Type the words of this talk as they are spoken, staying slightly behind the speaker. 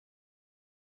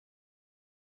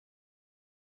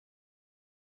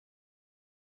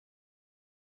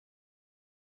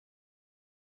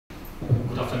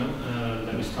Good afternoon.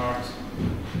 Let me start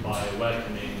by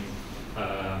welcoming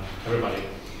everybody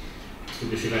to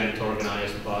this event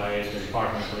organized by the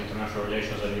Department of International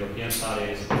Relations and European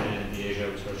Studies and the Asia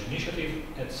Research Initiative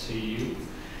at CEU.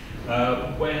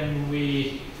 When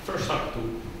we first started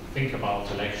to think about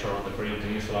the lecture on the Korean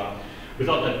Peninsula, we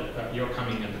thought that your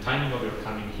coming and the timing of your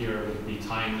coming here would be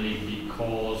timely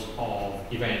because of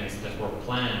events that were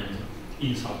planned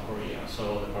in South Korea.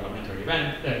 So the parliamentary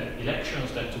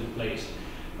elections that took place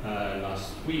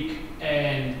last week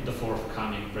and the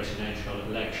forthcoming presidential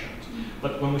elections.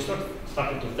 But when we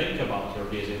started to think about your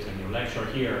visit and your lecture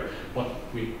here, what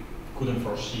we couldn't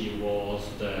foresee was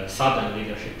the sudden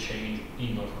leadership change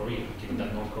in North Korea, given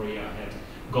that North Korea had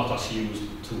got us used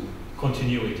to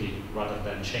continuity rather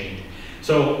than change.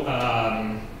 So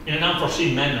in an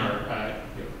unforeseen manner,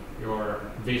 your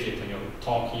visit and your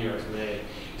talk here today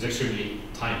is extremely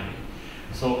timely.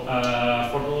 So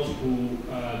for those who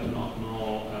do not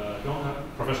know,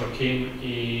 Professor Kim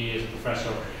is a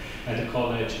professor at the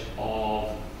College of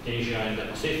Asia and the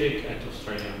Pacific at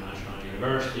Australian National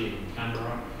University in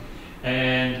Canberra,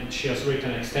 and she has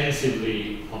written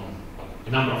extensively on a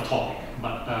number of topics,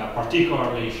 but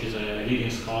particularly she's a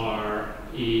leading scholar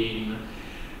in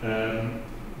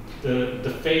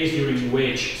the phase during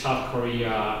which South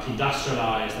Korea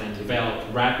industrialized and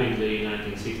developed rapidly in the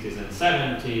 1960s and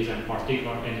 70s,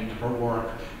 and in her work,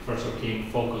 Professor Kim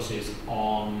focuses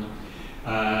on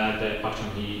the Park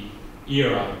Chung-hee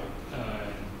era.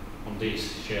 On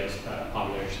this, she has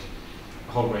published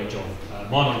a whole range of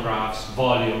monographs,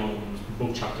 volumes,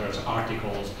 book chapters,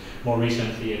 articles, more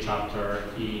recently a chapter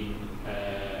in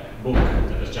a book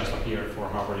that has just appeared for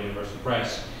Harvard University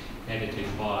Press, edited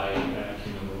by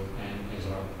Hyung-A and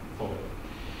Ezra Fogel.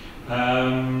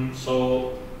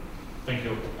 So thank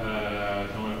you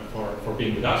for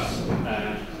being with us, and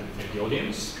thank the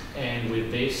audience. And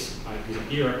with this, I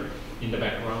disappear in the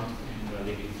background and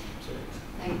leave it to it.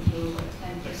 Thank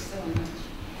you so much.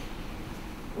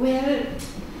 Well,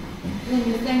 let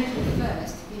me thank you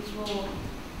first before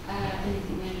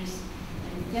anything else,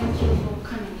 and thank you for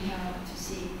coming here to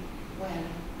see, well,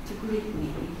 to greet me.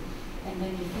 And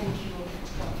then thank you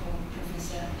for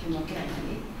Professor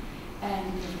Hyung-A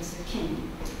and Professor Kim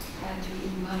to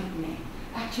invite me.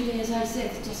 Actually, as I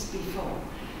said just before,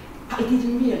 I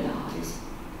didn't realize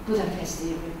Budapest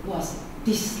was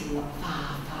this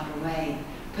far, far away,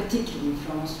 particularly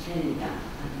from Australia.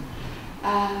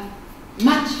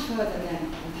 Much further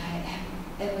than what I have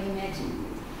ever imagined.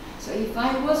 So if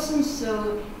I wasn't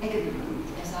so ignorant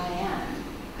as I am,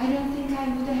 I don't think I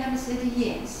would have said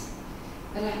yes.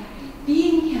 But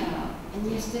being here,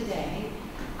 and yesterday,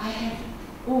 I had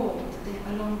walked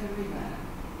along the river,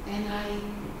 and I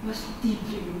was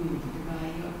deeply moved by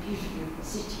your beautiful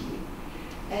city.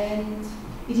 And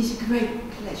it is a great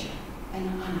pleasure and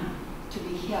honor to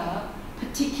be here,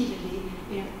 particularly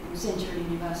in Central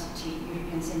University,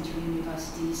 European Central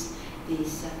University's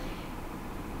this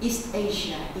East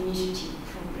Asia Initiative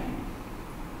program.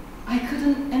 I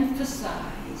couldn't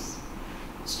emphasize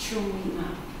strongly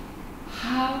enough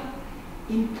how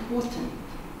important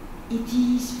it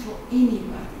is for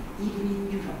anybody, even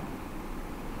in Europe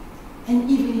and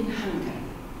even in Hungary,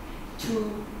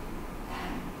 to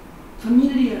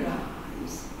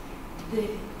familiarize the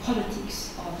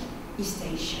politics of East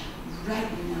Asia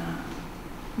right now.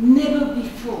 Never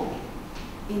before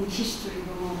in history,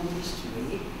 the modern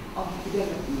history of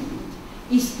development,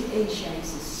 East Asia is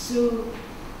so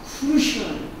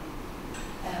crucial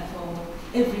for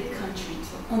every country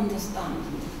to understand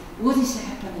what is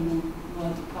happening in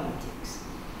world politics.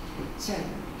 So,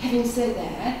 having said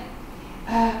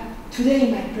that,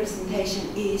 today my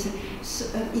presentation is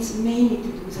mainly to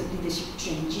do with the leadership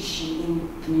transition in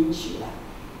the peninsula.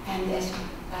 And as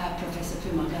Professor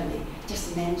Hyung-A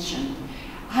just mentioned,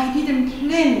 I didn't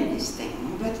plan this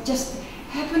thing, but just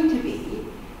happened to be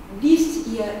this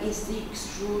year is the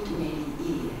extraordinary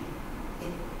year.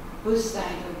 Both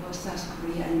sides of both South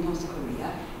Korea and North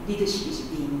Korea, leadership is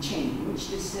being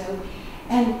changed. So,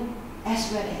 and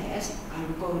as well as,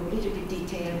 I'll go a little bit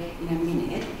detail in a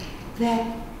minute,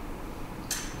 that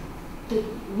the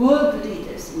world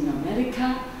leaders in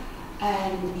America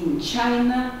and in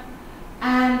China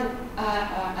and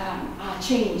are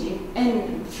changing,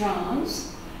 and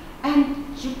France,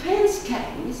 and Japan's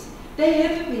case, they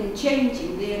have been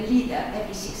changing their leader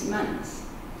every 6 months.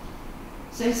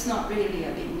 So it's not really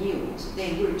a big news.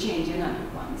 They will change another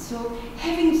one. So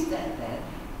having said that,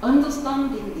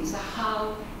 understanding this,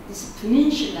 how this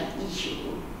peninsula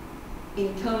issue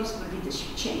in terms of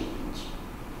leadership change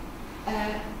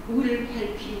will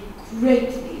help you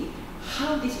greatly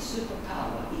how this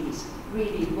superpower is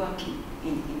really working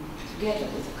together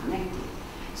with connected.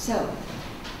 So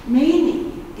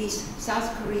mainly these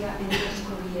South Korea and North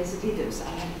Korea's leaders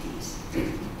are like this.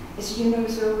 As you know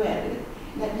so well,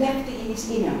 that left is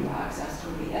Myanmar, South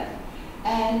Korea,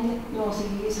 and north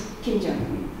is Kim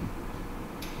Jong-un.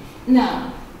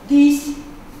 Now, this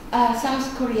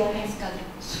South Korea has got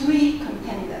 3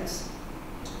 contenders.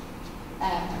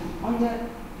 On the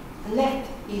left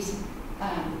is,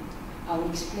 I'll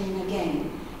explain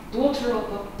again, daughter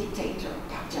of a dictator,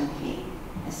 Park Chung-hee.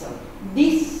 And so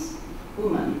this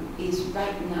woman is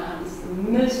right now, is the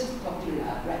most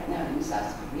popular right now in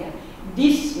South Korea.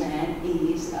 This man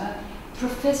is a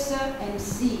professor and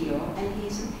CEO, and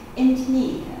he's an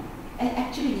engineer. And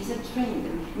actually he's a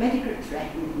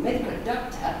medical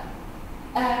doctor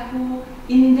who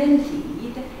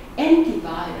invented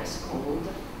antivirus called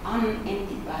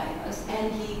antivirus,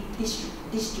 and he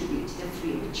distributes it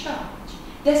free of charge.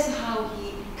 That's how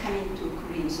he came into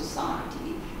Korean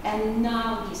society, and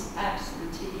now he's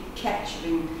absolutely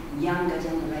capturing younger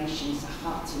generations'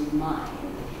 hearts and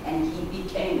mind, and he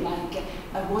became like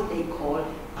what they call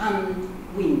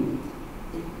unwind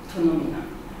phenomenon.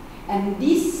 And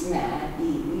this man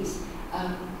is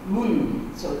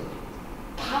Moon, so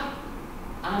Park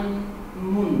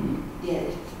Moon,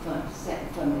 the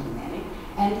family name.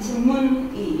 And this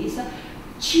Moon is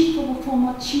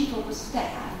former chief of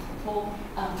staff from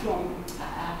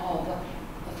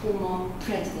former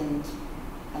president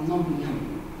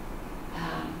Nam-Hyun,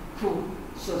 who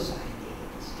suicided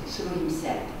threw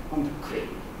himself on the creek.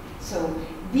 So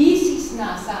this is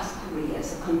now South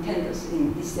Korea's contenders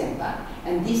in December,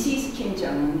 and this is Kim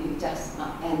Jong-un, who just,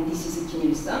 and this is Kim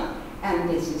Il-sung, and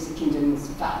this is Kim Jong-un's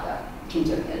father, Kim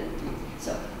Jong-il.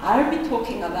 So I'll be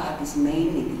talking about this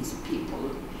mainly these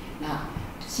people. Now,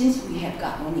 since we have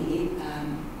got only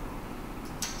a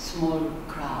small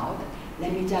crowd,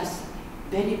 let me just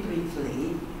very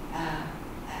briefly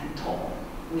talk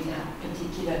with a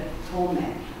particular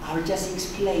format. I'll just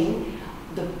explain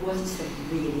what is the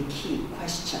really key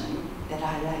question that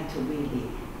I like to really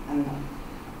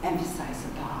emphasize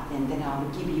about, and then I'll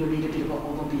give you a little bit of an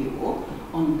overview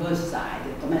on both sides,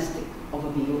 the domestic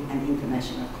overview and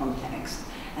international context.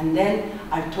 And then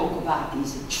I'll talk about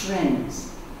these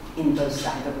trends in both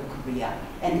sides of Korea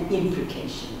and the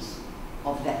implications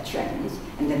of that trends,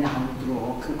 and then I'll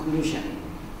draw a conclusion.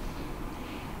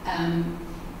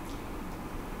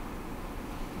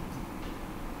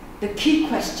 The key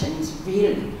question is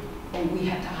really, and we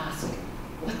have to ask,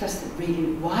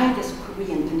 why does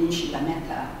Korean peninsula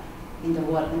matter in the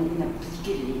world, and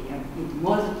particularly in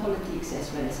world politics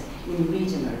as well as in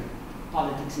regional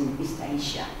politics in East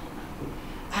Asia?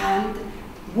 And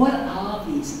what are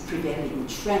these prevailing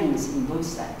trends in both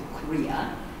sides of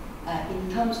Korea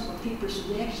in terms of people's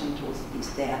reaction towards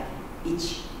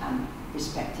each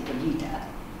respective leader,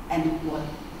 and what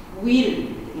will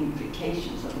be the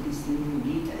implications of these new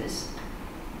leaders?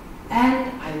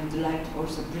 And I would like to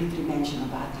also briefly mention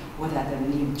about what are the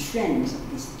new trends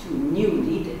of these 2 new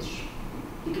leaders,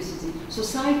 because the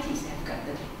societies have got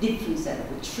a different set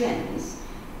of trends.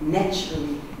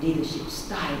 Naturally, leadership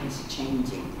style is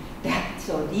changing.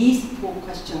 So these 4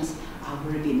 questions I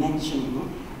will be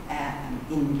mentioning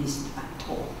in this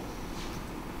talk.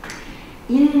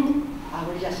 In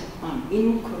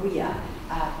Korea,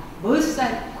 both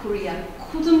sides of Korea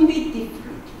couldn't be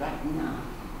different right now.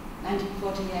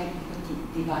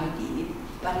 1948 divided,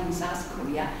 but in South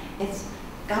Korea, its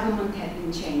government had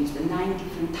been changed 9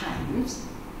 different times,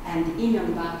 and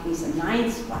Myanmar is the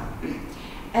 9th one.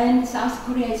 And South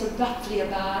Korea is roughly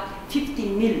about 50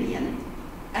 million,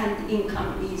 and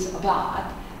income is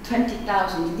about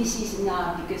 20,000. This is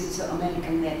now because it's an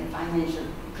American-led financial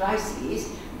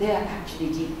crisis. Their actually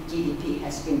GDP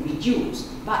has been reduced,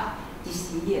 but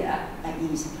this year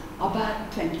is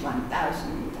about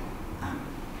 21,000.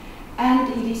 And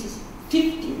it is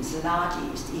 15th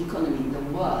largest economy in the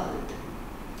world.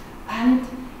 And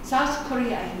South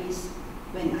Korea is,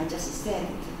 when I just said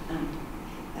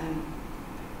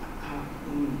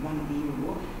one of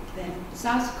you, that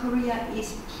South Korea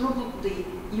is probably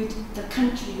the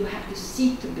country you have to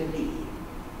see to believe.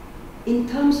 In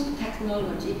terms of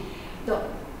technology,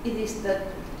 it is the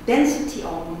density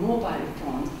of mobile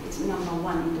phones is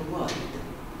 #1 in the world.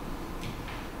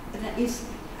 That is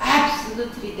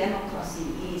absolutely democracy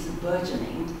is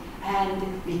burgeoning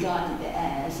and regarded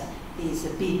as is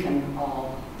a beacon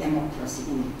of democracy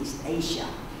in East Asia.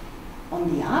 On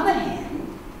the other hand,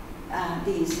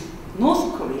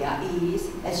 North Korea is,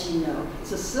 as you know,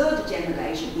 it's a 3rd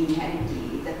generation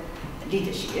inherited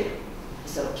leadership.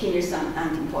 So Kim Il-sung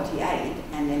 1948,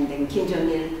 and then Kim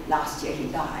Jong-il last year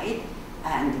he died,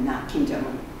 and now Kim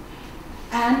Jong-un.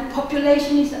 And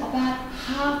population is about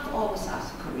half of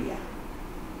South Korea.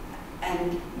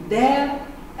 And their,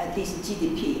 at least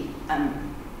GDP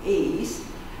is,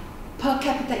 per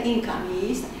capita income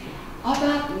is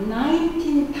about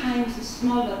 19 times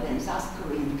smaller than South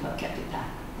Korean per capita.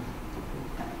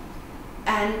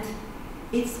 And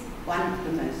it's one of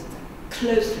the most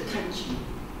closed country,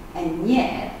 and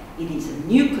yet it is a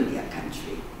nuclear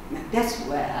country. Now that's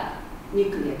where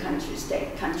nuclear country,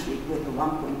 state country with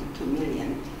 1.2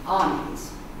 million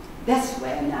armies, that's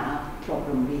where now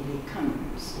problem really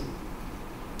comes.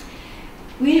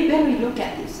 When we look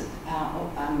at this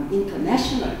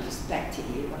international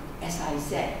perspective, as I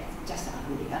said just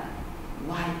earlier,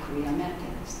 why Korea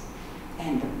matters?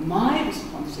 And my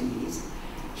response is,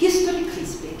 historically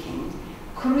speaking,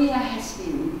 Korea has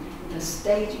been the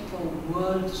stage for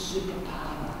world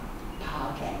superpower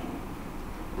power game.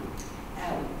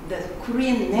 The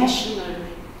Korean national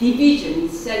division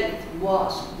itself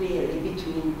was really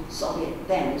between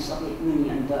then Soviet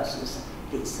Union versus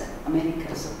this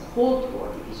America's Cold War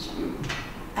division.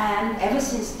 And ever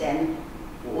since then,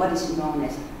 what is known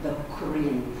as the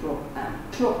Korean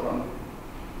program.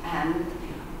 And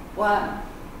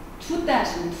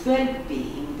 2012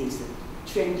 being this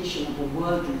transition of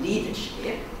world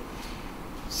leadership,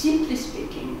 simply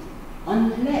speaking,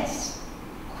 unless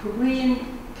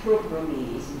Korean program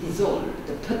is dissolved,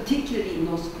 particularly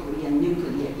North Korean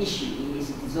nuclear issue is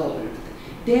dissolved,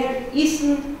 there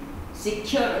isn't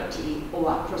security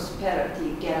or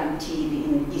prosperity guaranteed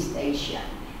in East Asia.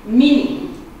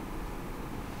 Meaning,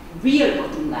 real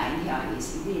bottom line here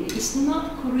is really, it's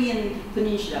not Korean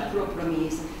peninsula problem,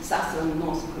 is South and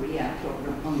North Korea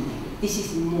problem only. This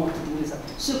is more to do with a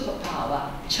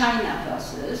superpower, China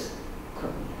versus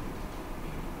Korea.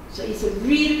 So it's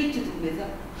really to do with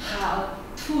how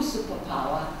two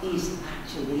superpower is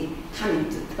actually coming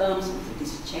to terms with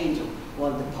this change of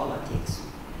world politics.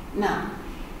 Now,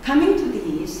 coming to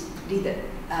this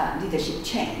leadership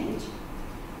change,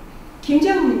 Kim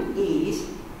Jong-un is,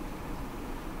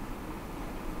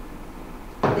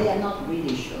 they are not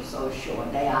really so sure.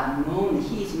 They are known,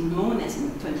 he is known as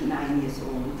 29 years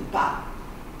old, but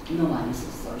no one is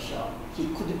so sure.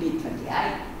 He could be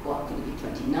 28, or could be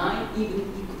 29,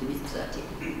 even he could be 30.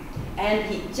 And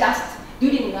he just,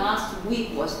 during last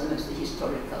week was the most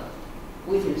historical.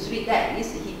 Within 3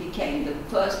 days, he became the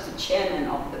first chairman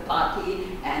of the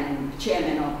party and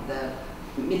chairman of the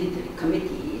military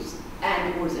committees,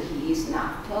 and also he is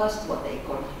now first, what they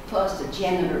call, first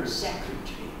general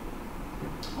secretary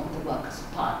of the Workers'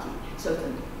 Party. So,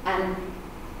 and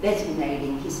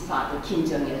designating his father, Kim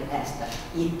Jong-il, as the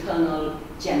eternal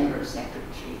general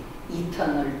secretary,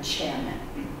 eternal chairman.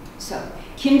 So,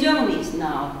 Kim Jong-un is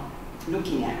now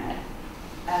looking at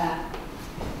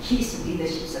his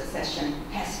leadership succession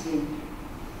has been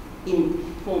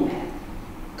in format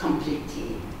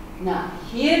completely. Now,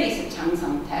 here is Chang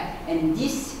Sang-taek, and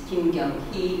this Kim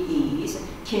Kyung-hee is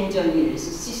Kim Jong-il's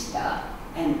sister,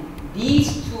 and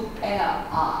these two pair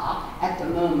are, at the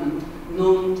moment,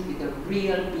 known to be the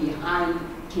real behind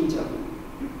Kim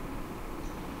Jong-un.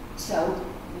 So,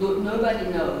 nobody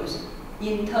knows,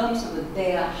 in terms of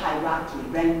their hierarchy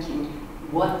ranking,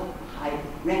 what high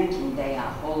ranking they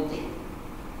are holding.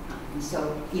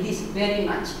 So it is very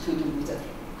much to do with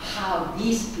how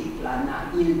these people are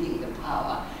now yielding the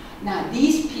power. Now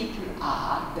these people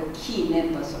are the key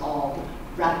members of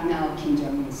right now Kim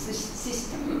Jong-un's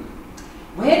system.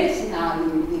 Whereas now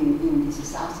in this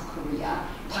South Korea,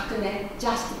 Park Geun-hye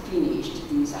just finished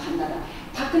this Hanara.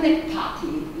 Park Geun-hye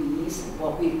party is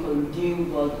what we call New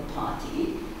World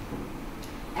Party.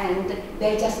 And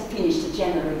they just finished the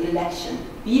general election.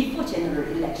 Before general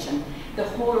election, the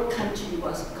whole country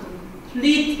was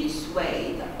completely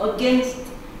swayed against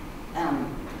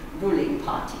ruling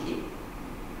party.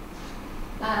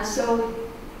 So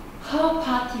her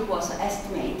party was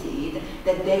estimated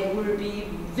that they will be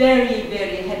very,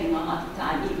 very having a hard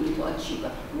time even to achieve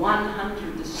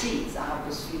 100 seats out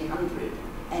of 300.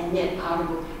 And yet out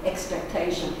of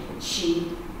expectation,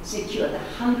 she secured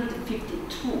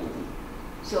 152.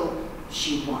 So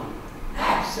she won,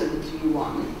 absolutely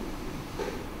won.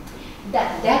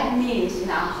 That means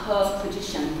now her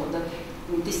position for the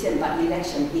December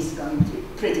election is going to,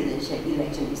 presidential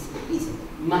election is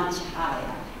much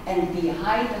higher. And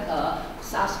behind her,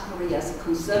 South Korea's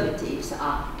conservatives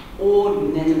are all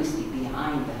unanimously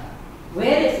behind her.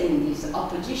 Whereas in this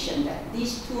opposition that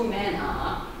these two men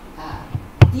are,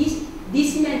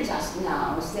 this man just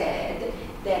now said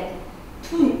that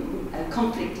two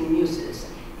conflicting news.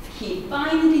 He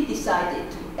finally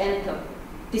decided to enter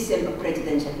December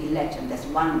presidential election. That's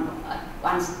one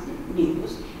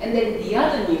news. And then the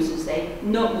other news will say,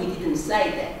 no, we didn't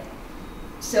say that.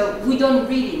 So we don't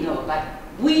really know, but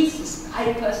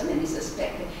I personally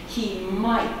suspect that he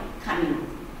might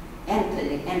enter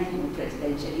the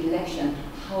presidential election.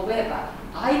 However,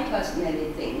 I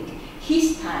personally think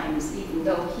his times, even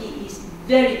though he is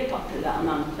very popular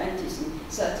among 20th and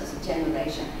 30th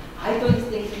generation, I don't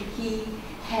think he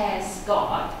has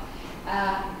got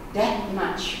that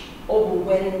much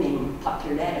overwhelming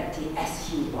popularity as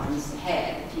he once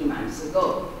had a few months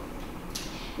ago.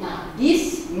 Now,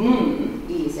 this Moon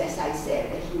is, as I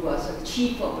said, he was a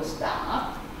chief of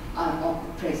staff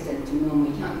of President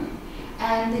Roh-moo-hyun,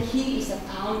 and he is a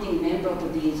founding member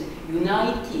of this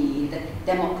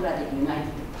Democratic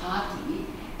United Party,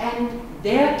 and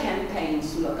their campaign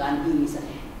slogan is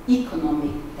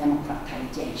economic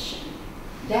democratization.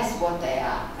 That's what they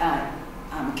are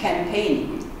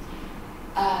campaigning.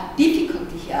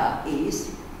 Difficulty here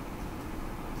is,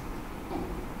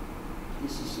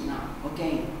 this is now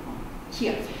again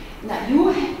here. Now you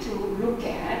have to look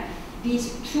at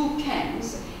these two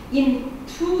camps in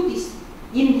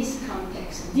this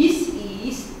context. This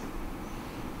is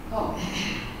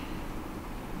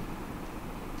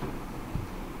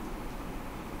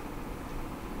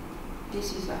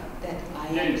this is that I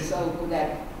am so good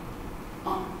at.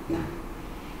 Now.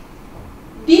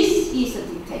 This is a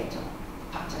dictator,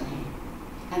 Park Chung-hee,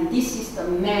 and this is the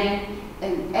man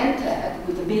and entered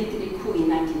with the military coup in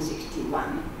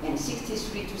 1961. And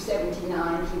 63 to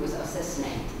 79, he was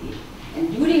assassinated.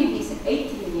 And during his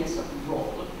 18 years of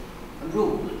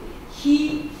rule,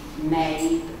 he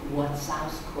made what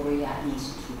South Korea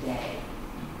is today.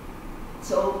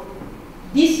 So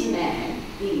this man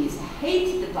is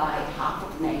hated by half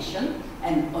of the nation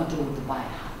and adored by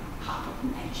half of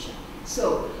the nation.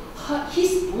 So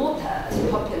his voters'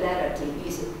 popularity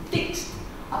is fixed.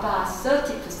 About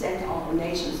 30% of the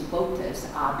nation's voters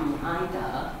are behind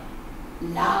her.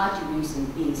 Large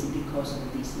reason is because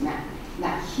of this man.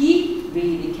 Now, he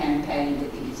really campaigned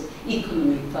his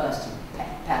economy first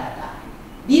paradigm.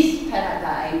 This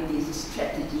paradigm, this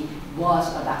strategy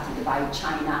was adopted by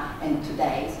China, and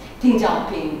today's Deng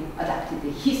Xiaoping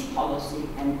adopted his policy,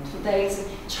 and today's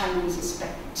Chinese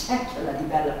spectacular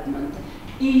development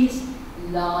is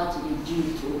largely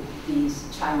due to these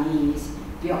Chinese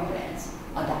bureaucrats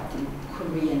adopting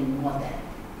Korean model.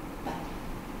 But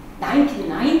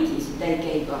 1990s, they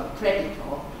gave a credit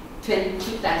for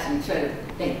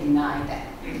 2012, they denied that.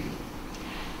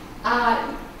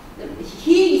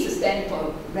 He is standing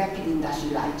for rapid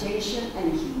industrialization,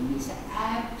 and he is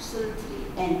absolutely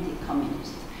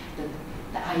anti-communist.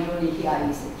 The irony here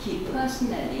is that he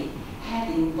personally had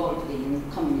involved in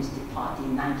the Communist Party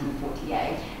in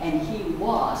 1948, and he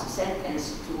was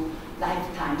sentenced to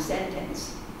lifetime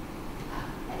sentence.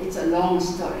 It's a long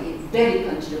story, very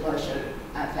controversial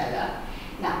fellow.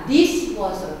 Now, this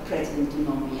was President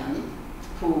Roh-moo-hyun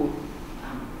who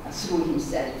threw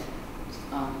himself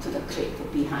to the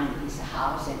cliff behind his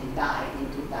house, and he died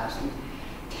in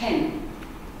 2010,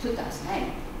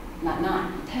 2008, not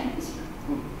 9, 10.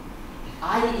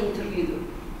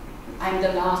 I'm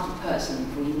the last person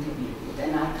who interviewed,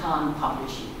 and I can't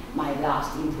publish my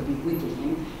last interview with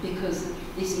him because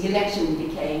this election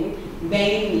became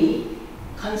mainly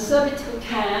conservative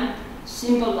camp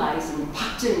symbolizing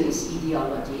Park Chung-hee's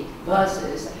ideology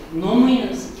versus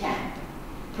Roh-moo-hyun's camp,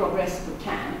 progressive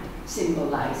camp,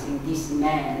 symbolizing this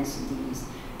man's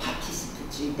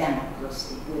participatory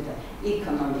democracy with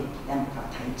economic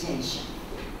democratization.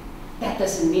 That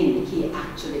doesn't mean he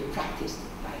actually practiced it,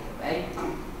 by the way.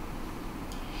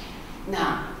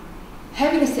 Now,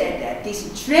 having said that,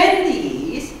 this trend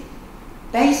is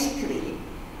basically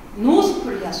North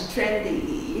Korea's trend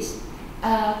is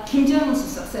Kim Jong-un's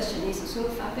succession is so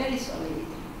far very solid.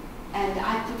 And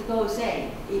I could go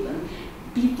say, even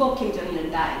before Kim Jong-un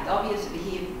died, obviously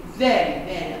he very,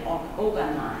 very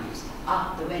organized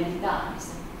after when he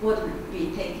dies, what will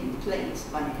be taking place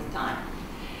one at a time.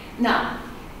 Now,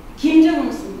 Kim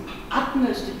Jong-un's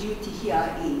utmost duty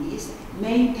here is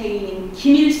maintaining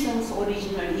Kim Il-sung's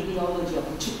original ideology of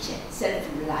Juche,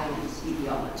 self-reliance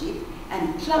ideology,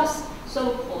 and plus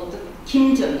so-called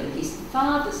Kim Jong-il, his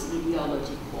father's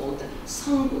ideology called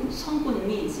Sunggun. Sunggun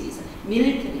means is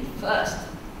military first.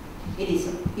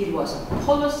 It was a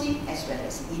policy as well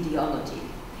as ideology.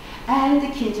 And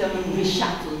Kim Jong-un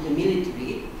reshuffled the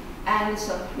military, and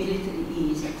so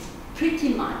military is pretty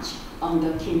much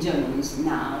under Kim Jong-un's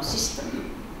now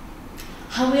system.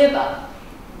 However,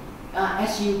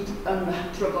 as you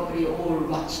probably all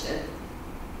watched it,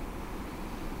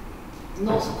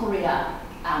 North Korea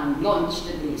launched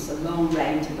this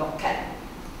long-range rocket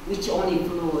which only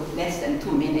flew less than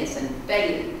 2 minutes and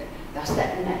failed. Does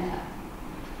that matter?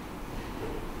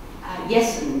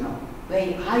 Yes and no.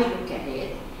 When I look at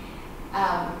it,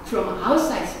 from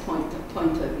outside point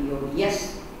of view,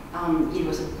 yes, it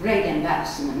was a great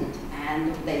embarrassment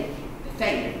and they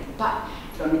failed. But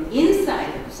from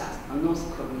inside of North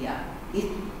Korea, it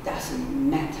doesn't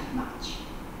matter much.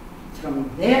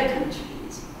 From their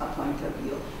country's point of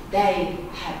view, they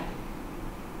have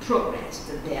progressed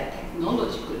their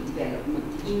technological development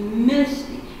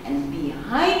immensely, and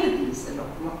behind this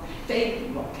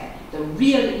failed rocket, the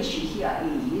real issue here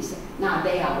is now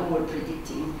they are all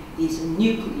predicting this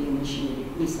nuclear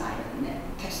missile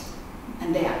test,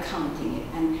 and they are counting it.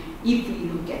 And if we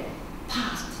look at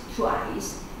past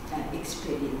twice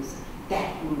experience,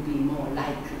 that will be more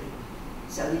likely.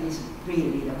 So it is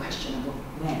really the question of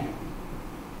when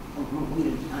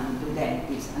will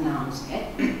that is announced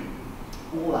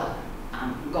or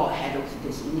go ahead of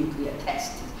this nuclear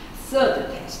test,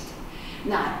 third test.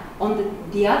 Now,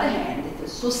 on the other hand, the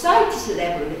society's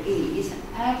level is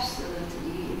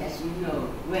absolutely, as you know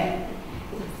well,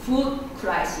 the food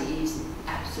crisis is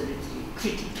absolutely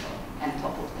critical, and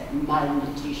top of that,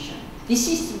 malnutrition. This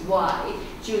is why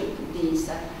June,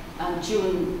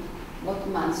 what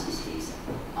month is this?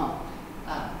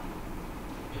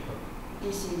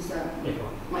 This is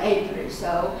April.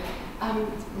 So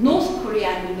North Korea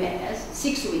and US,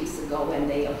 6 weeks ago when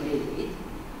they agreed,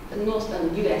 the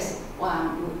Northern US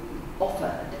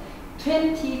offered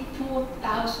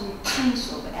 24,000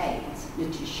 tons of AIDS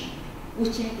nutrition,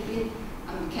 which had been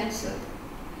cancelled.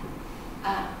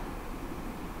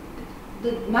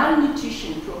 The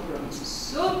malnutrition problem is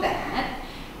so bad.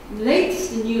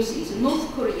 Latest news is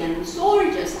North Korean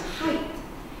soldiers' height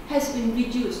has been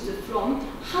reduced from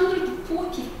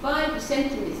 145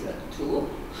 centimeters to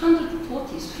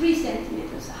 143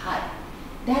 centimeters high.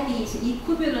 That is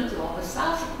equivalent of a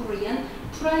South Korean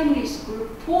primary school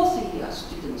fourth year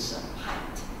students'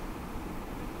 height.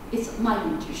 It's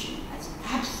malnutrition. That's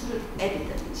absolute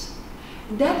evidence.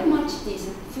 That much this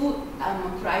food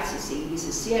crisis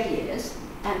is serious,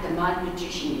 and the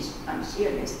malnutrition is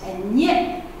serious, and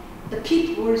yet the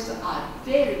people are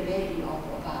very, very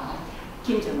about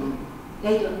Kim Jong-un.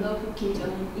 They don't know who Kim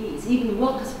Jong-un is. Even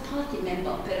Workers' Party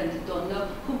member apparently don't know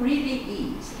who really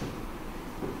is.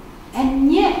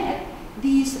 And yet,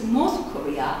 these North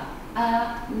Korean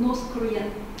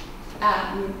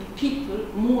people,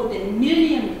 more than a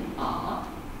million are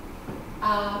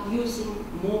using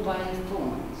mobile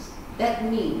phones. That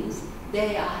means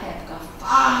they have got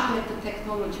far better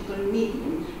technological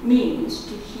means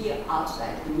to hear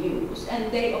outside the news,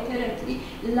 and they apparently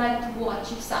like to watch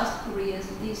South Korea's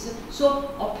these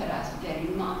soap operas very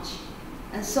much.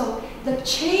 And so the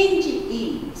change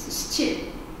is still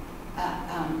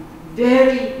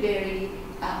very, very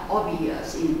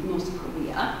obvious in North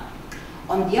Korea.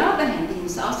 On the other hand, in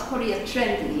South Korea,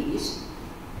 trend is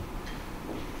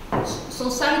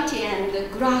society and the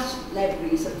grassroots level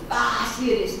is far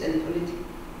serious than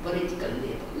political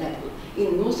level.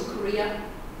 In North Korea,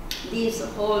 this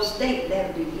whole state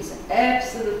level is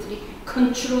absolutely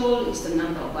control is the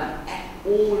number one at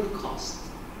all costs,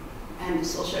 and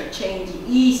social change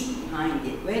is behind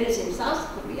it. Whereas in South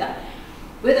Korea,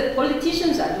 whether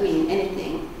politicians are doing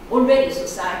anything, already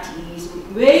society is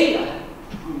way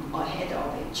ahead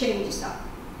of it. Changes are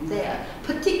there,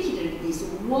 particularly this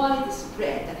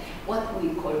widespread what we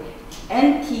call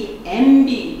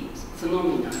anti-MB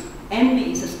phenomenon. MB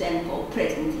is stand for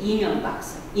President Lee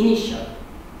Myung-bak's initial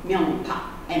Myung-pak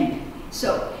MB.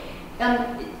 So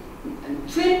 20th and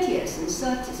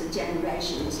 30th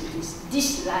generations, this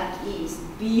dislike is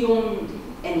beyond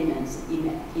anyone's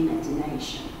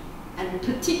imagination. And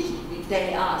particularly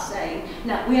they are saying,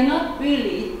 now we are not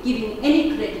really giving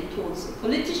any credit towards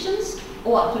politicians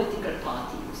or political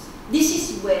parties. This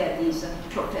is where this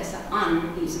Professor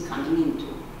An is coming into.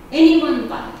 Anyone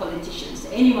but politicians,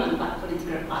 anyone but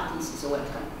political parties is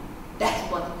welcome.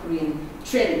 That's what the Korean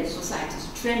trend, society's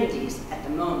trend is at the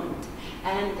moment.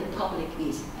 And the public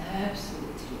is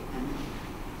absolutely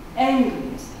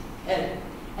angry.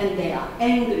 And they are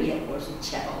angry at also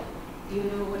chaebol. Do you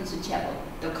know what is a chaebol?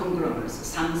 The conglomerates,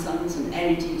 Samsungs and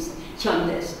LGs,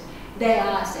 Hyundais. They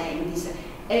are saying this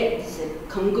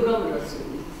conglomerates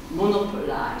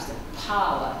monopolized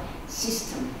power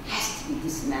system has to be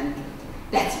dismantled.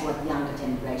 That's what younger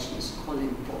generation is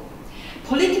calling for.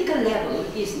 Political level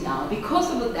is now, because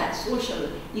of that social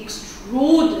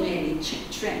extraordinary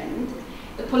trend,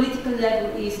 the political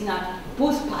level is now,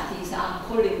 both parties are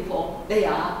calling for, they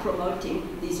are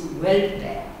promoting this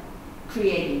welfare,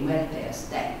 creating welfare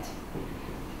state.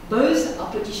 both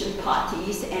opposition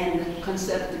parties and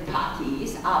conservative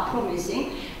parties are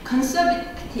promising.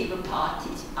 Conservative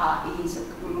parties is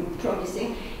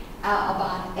promising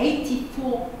about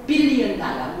 $84 billion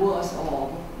worth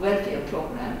of welfare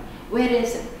program,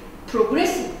 whereas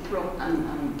progressive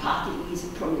party is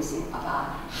promising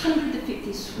about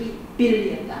 $153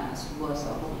 billion worth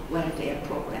of welfare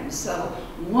programs. So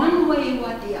one way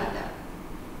or the other,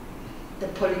 the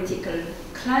political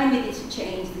climate is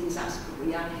changed in South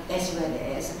Korea, as well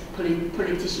as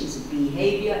politicians'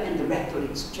 behavior and the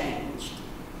rhetoric's changed.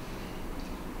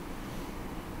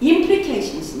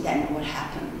 Implications then, what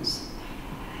happens?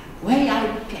 Way I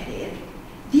look at it,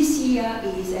 this year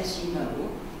is, as you know,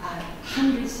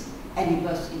 100th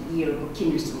anniversary year of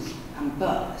Kim Il-sung's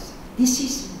birth. This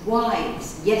is why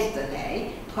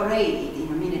yesterday, parade, in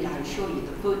a minute I'll show you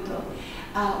the photo,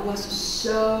 was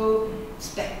so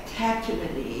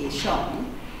spectacularly shown.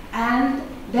 And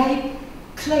they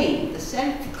claimed,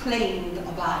 self-claimed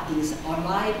about this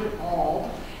arrival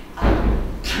of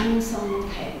Kang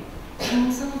Sung-taek.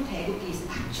 Kang Sung-taek is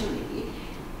actually,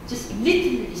 just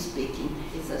literally speaking,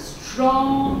 is a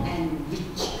strong and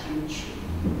rich country.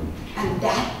 And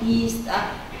that is the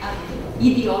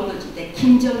ideology that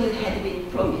Kim Jong-il had been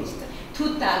promised.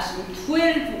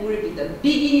 2012 will be the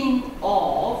beginning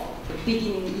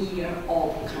year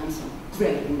of Kang Sung,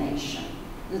 great nation.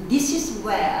 This is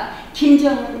where Kim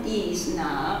Jong-un is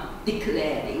now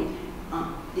declaring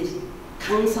this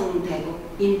Kang Sung-taek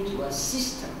into a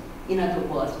system. In other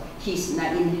words, he's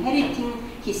now inheriting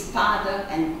his father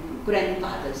and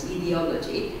grandfather's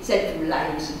ideology,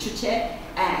 self-reliance 주체,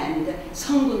 and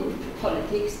성군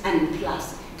politics, and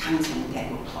plus Kang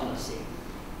Sung-taek policy.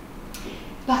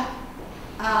 But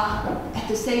at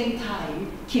the same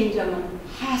time, Kim Jong-un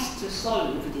has to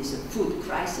solve this food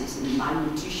crisis and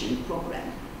malnutrition problem.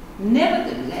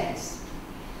 Nevertheless,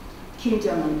 Kim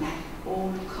Jong-un at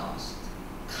all costs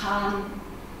can't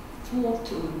afford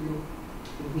to look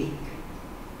weak.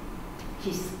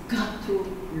 He's got to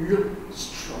look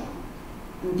strong.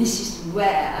 And this is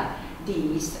where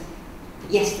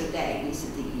yesterday's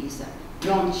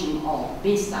launching of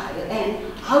missile,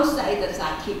 and outsiders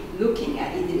I keep looking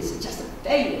at it is just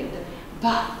failed,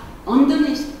 but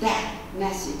underneath that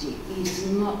message is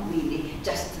not really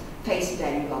just face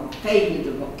value of failed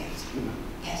rockets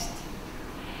test.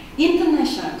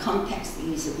 International context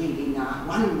is really not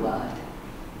one word.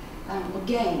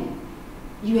 Again,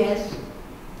 US,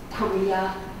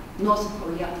 Korea, North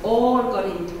Korea all got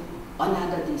into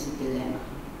another dilemma.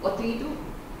 What do you do?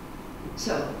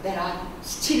 So there are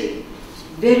still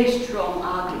very strong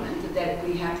argument that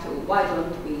we have to, why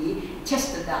don't we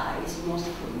chastise North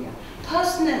Korea?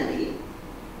 Personally,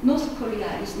 North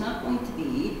Korea is not going to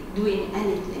be doing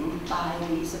anything by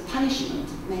this punishment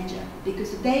measure,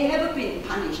 because they have been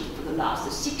punished for the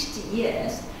last 60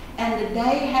 years, and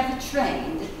they have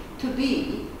trained to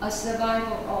be a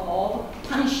survivor of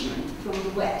punishment from the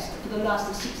West for the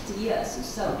last 60 years.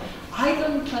 So I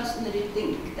don't personally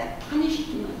think that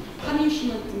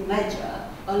punishment measure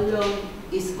alone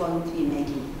is going to be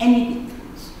making any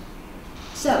difference.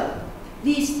 So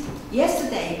this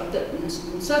yesterday, but the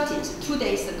 13th, 2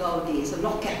 days ago, this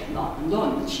rocket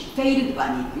launch failed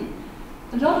one even.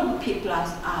 A lot of people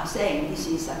are saying this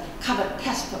is a covered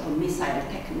test of missile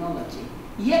technology.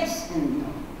 Yes and no.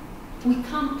 We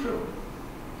can't prove.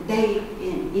 They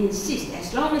insist,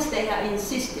 as long as they are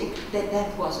insisting that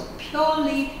that was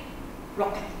purely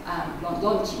rocket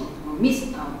launching,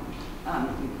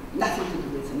 nothing to do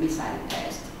with the missile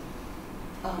test,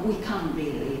 we can't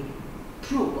really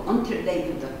prove until they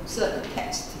do the third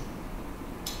test.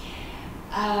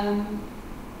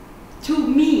 To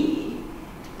me,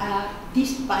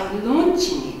 this by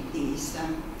launching this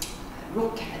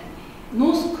rocket,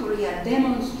 North Korea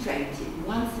demonstrated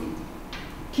one thing.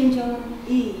 Kim Jong-un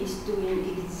is doing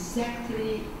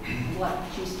exactly what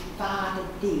his father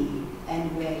did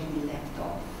and where he left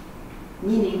off.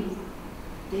 Meaning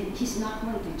that he's not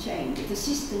going to change. The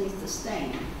system is the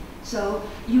same. So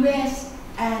US,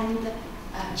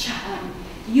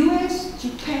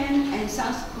 Japan, and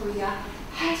South Korea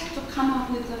has to come up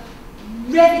with a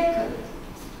radical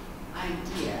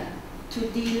idea to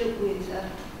deal with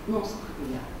North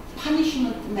Korea.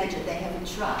 Punishment measure they have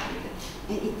tried,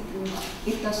 and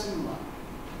it doesn't work.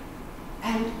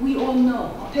 And we all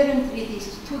know, apparently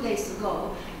this 2 days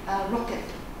ago, rocket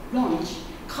launch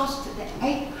cost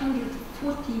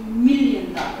 $840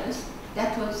 million.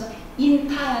 That was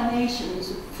entire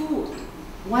nation's food,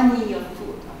 1 year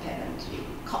food apparently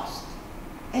cost.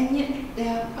 And yet they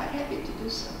are quite happy to do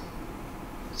so.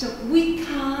 So we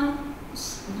can't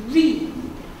read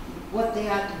what they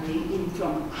are doing in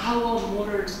from our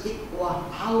moralistic or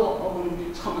our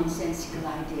own commonsensical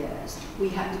ideas. We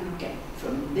have to look at it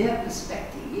from their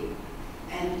perspective.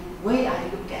 And the way I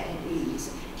look at it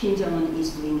is, Kim Jong-un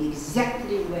is doing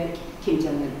exactly where Kim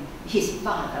Jong-un, his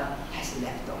father, has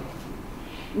left off.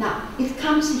 Now, it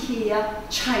comes here,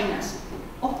 China's.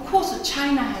 Of course,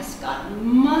 China has got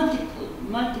multiple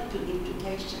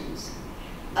implications.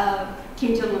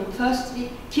 Kim Jong-un, firstly,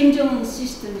 Kim Jong-un's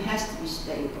system has to be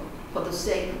stable for the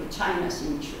sake of China's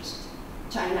interest.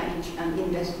 China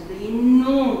invested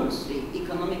enormously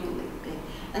economically.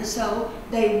 And so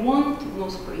they want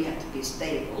North Korea to be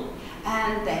stable,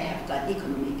 and they have got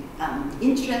economic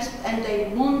interest, and they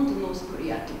want North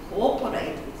Korea to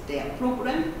cooperate with their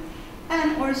program,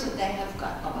 and also they have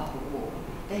got, above all,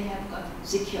 they have got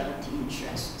security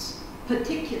interests,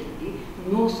 particularly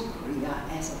North Korea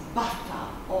as a buffer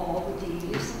of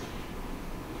this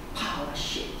power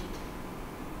shift.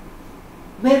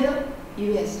 Whether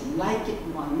US like it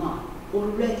or not,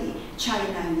 already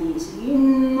China is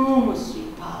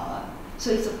enormously power.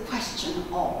 So it's a question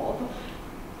of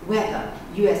whether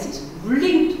US is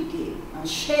willing to give and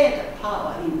share the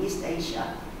power in East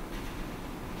Asia,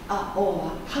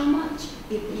 or how much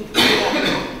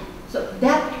so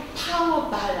that power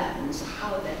balance,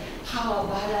 how that power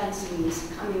balance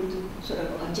is coming to sort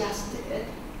of adjust it,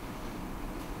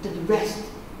 the rest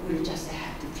will just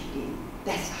have to fit in.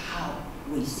 That's how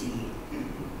we see it.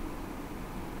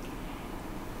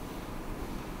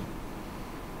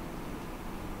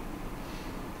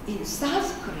 In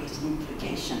South Korea's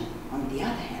implication, on the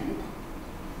other hand,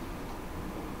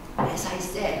 as I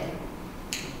said,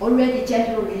 already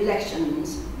general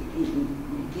elections in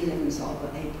 11th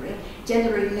of April,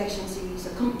 general elections is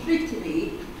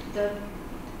completely the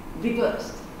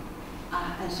reversed.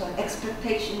 And so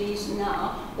expectation is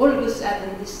now, all of a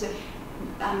sudden, this,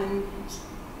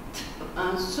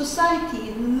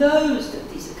 society loathes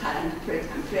this current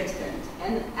president,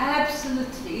 and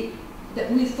absolutely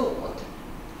that we thought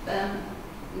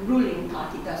ruling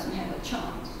party doesn't have a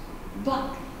chance.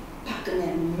 But Park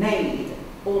Geun-hye made,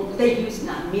 or they use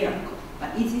now miracle,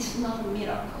 but it is not a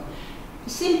miracle.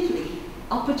 Simply,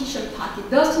 opposition party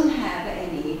doesn't have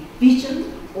any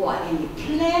vision or any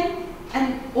plan,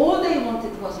 and all they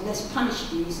wanted was let's punish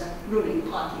this ruling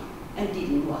party, and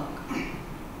didn't work.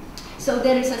 So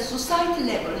there is a society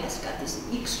level has got this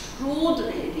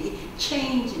extraordinary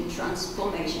change and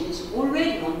transformation is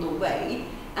already on the way,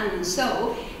 and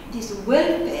so this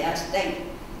welfare state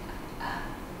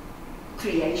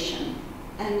creation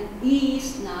and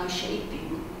is now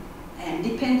shaping, and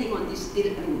depending on this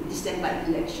December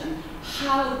election,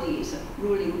 how this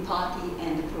ruling party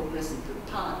and the progressive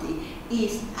party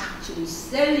is actually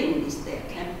selling this their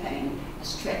campaign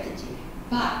strategy.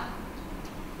 But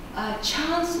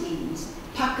chance is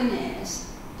Park Geun-hye's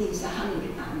this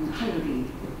Hungary,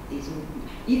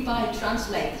 if I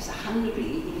translate this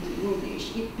Hungary into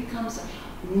English, it becomes a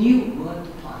new world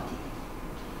party.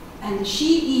 And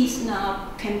she is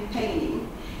now campaigning,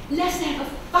 let's have a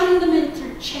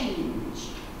fundamental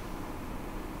change,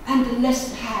 and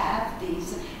let's have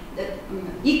this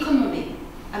economic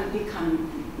and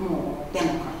become more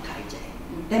democratized.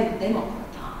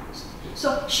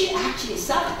 So she actually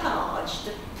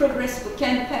sabotaged progressive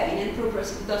campaign, and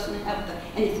progressive doesn't have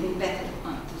anything better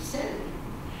to sell.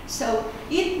 So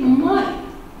it might,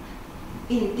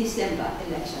 in December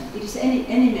election, it is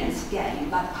any man's game,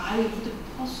 but I would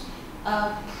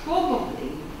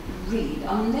probably read,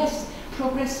 unless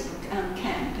progressive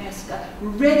camp has got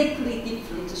radically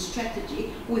different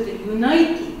strategy with a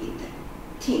united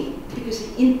team, because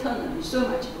internally so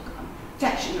much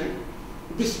factional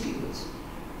disputes.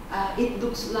 It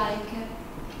looks like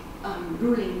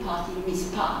ruling party,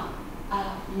 Ms. Park,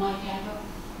 might have a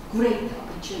great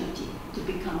opportunity to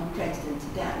become president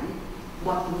than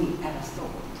what we ever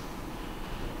thought.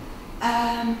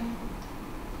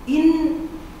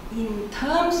 In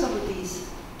terms of this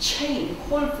change,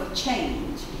 call for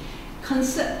change,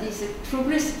 this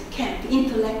progressive camp,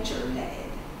 intellectual-led,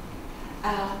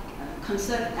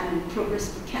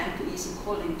 progressive camp is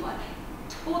calling for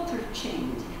total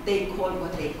change. They call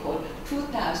what they call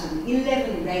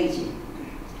 2011 regime.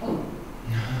 Oh,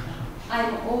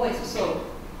 I'm always so.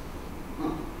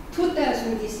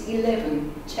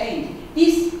 2011 change.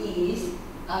 This is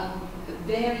a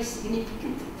very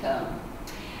significant term.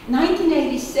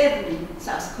 1987,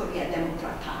 South Korea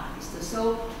democratized.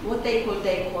 So what they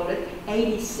call it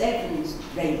 87's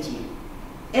regime.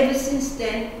 Ever since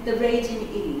then, the regime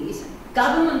is,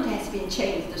 government has been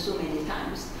changed so many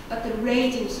times, but the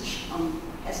regime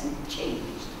hasn't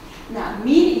changed. Now,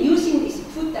 using this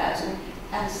 2000,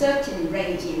 a certain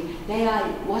regime,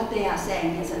 what they are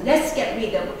saying is, let's get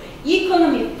rid of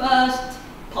economy first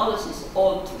policies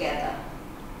altogether.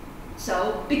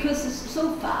 So, because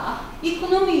so far,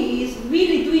 economy is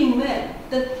really doing well.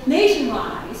 The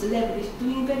nationwide level is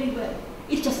doing very well.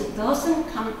 It just doesn't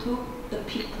come to the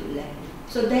people level.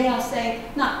 So they are saying,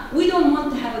 no, we don't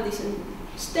want to have this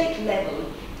state level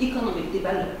economic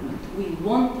development. We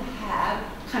want to have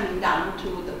coming down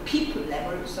to the people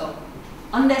level. So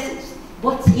unless it's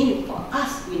what's in it for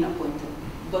us, we're not going to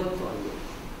vote for you.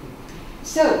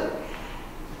 So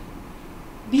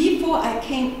before I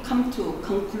come to a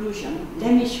conclusion,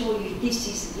 let me show you, this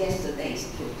is yesterday's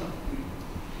photo.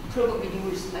 Probably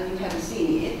you haven't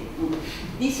seen it.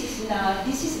 This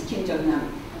is Kim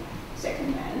Jong-nam,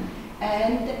 second man.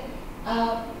 And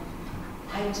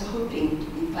I was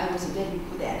hoping, if I was very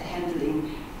good at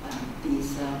handling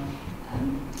this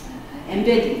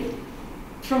embedding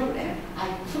program,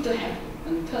 I could have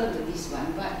turned this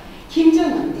one. But Kim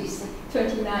Jong-un, this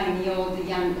 29-year-old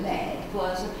young lad,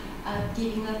 was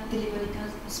delivering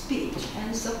a speech,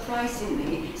 and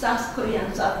surprisingly, South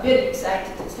Koreans are very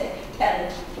excited to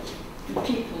tell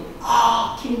people,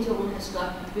 Kim Jong-un has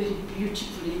got very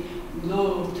beautifully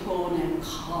low tone and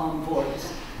calm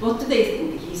voice. What do they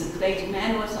think? He's a crazy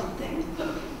man or something?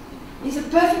 He's a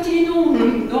perfectly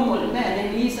normal man,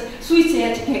 and he's Swiss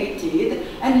educated,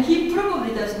 and he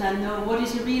probably does not know what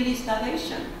is really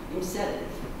starvation himself.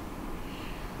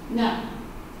 Now,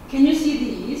 can you see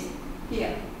these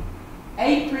here?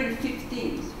 April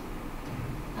 15th.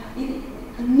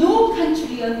 No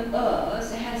country on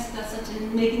earth has got such a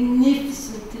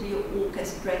magnificently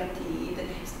orchestrated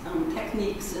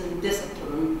techniques and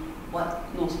discipline what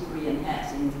North Korea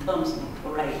has in terms of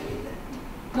parade.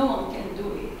 No one can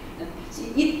do it.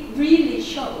 See, it really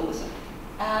shows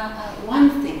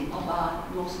one thing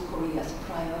about North Korea's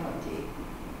priority.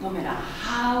 No matter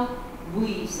how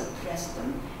we suppress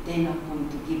them, they're not going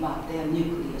to give up their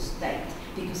nuclear state,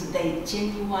 because they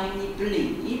genuinely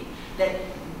believe that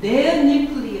their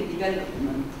nuclear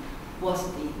development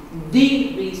was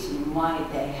the reason why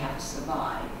they have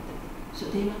survived. So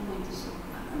they're not going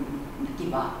to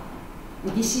give up.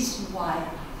 And this is why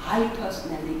I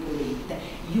personally believe that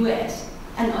US,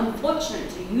 and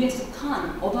unfortunately US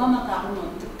can't, Obama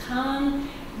government can't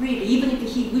really, even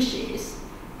if he wishes,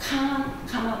 can't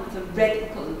come up with a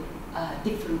radical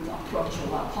different approach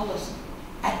or policy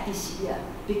at this year,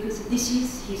 because this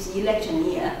is his election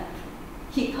year.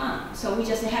 He can't, so we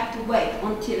just have to wait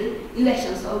until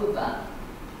election's over.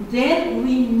 Then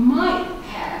we might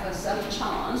have some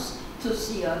chance to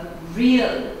see a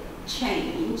real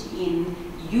change in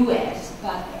US,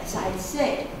 but as I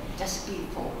said just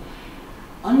before,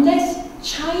 unless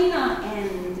China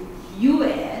and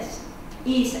US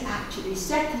is actually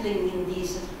settling in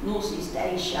this Northeast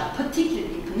Asia,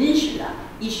 particularly peninsula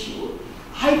issue,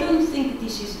 I don't think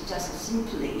this is just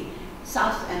simply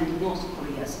South and North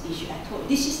Korea's issue at all.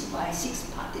 This is why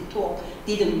six-party talk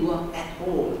didn't work at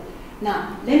all.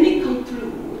 Now, let me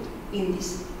conclude in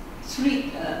these three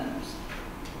terms: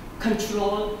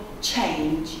 control,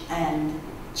 change, and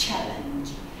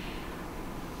challenge.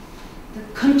 The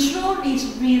control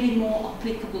is really more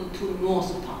applicable to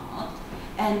north part,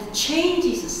 and change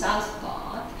is the south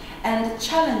part, and the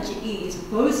challenge is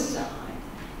both sides.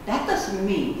 That doesn't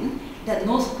mean that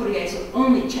North Korea is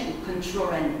only control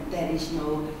and there is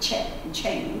no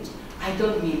change. I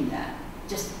don't mean that.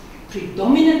 Just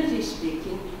predominantly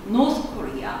speaking, North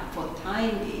Korea, for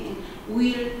time being,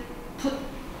 will put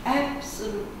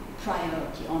absolute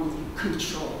priority on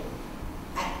control,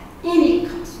 at any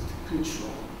cost,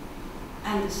 control.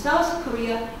 And South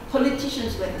Korea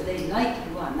politicians, whether they like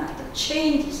it or not, the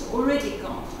change is already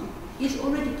gone. It's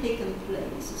already taken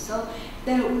place. So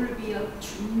there will be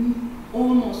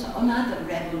almost another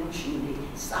revolutionary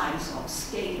size of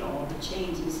scale of the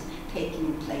changes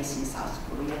taking place in South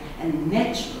Korea, and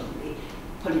naturally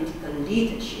political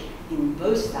leadership in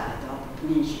both sides of the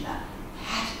peninsula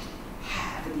has to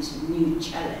have this new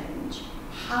challenge,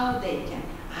 how they can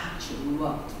actually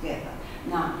work together.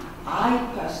 Now,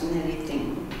 I personally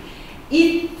think,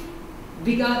 if,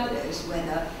 regardless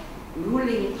whether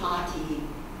ruling party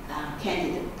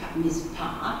candidate Ms.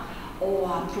 Park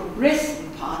or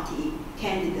Progressive Party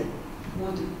candidate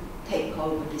would take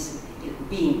over this,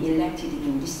 being elected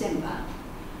in December,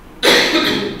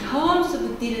 in terms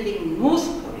of dealing North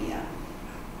Korea,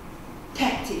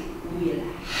 tactic will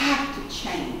have to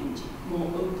change more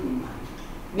open-minded.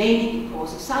 Mainly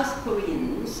because South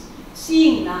Koreans,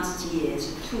 seeing last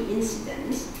year's two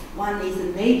incidents, one is a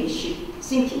Navy ship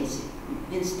sinking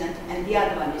incident, and the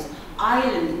other one is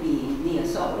island being near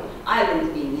Seoul,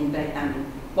 island being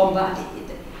bombarded.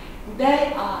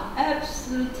 they are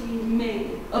absolutely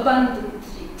made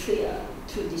abundantly clear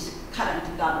to this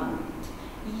current government.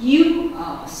 You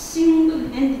are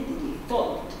single-handedly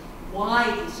fault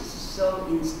why this is so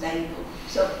unstable.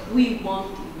 So we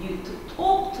want you to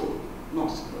talk to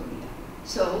North Korea.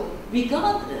 So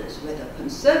regardless whether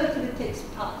conservative takes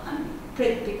part and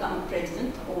become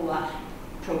president or a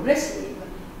progressive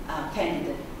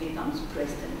candidate becomes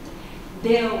president,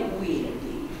 there will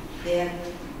be, their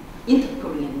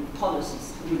inter-Korean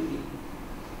policies will be,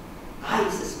 I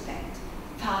suspect,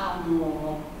 far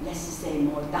more, let's say,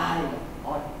 more dialogue,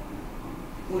 or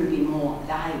will be more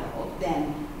dialogue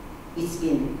than it's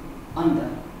been under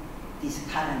this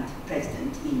current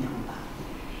president, Lee Myung-bak.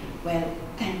 Well,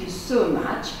 thank you so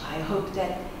much. I hope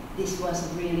that this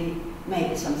was really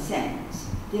made some sense.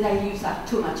 Did I use up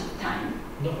too much of time?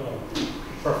 No,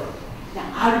 perfect.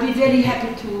 Now, I'll be very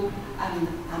happy to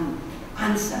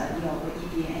answer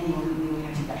if any of you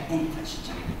have any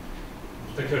question.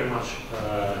 Thank you very much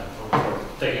for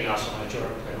taking us on a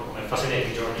journey, a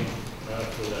fascinating journey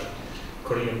through the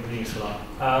Korean peninsula.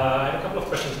 I have a couple of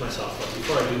questions myself, but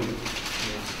before I do,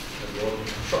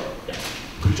 sure, yeah.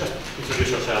 Could you just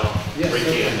introduce yourself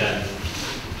briefly and then?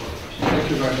 Thank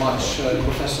you very much,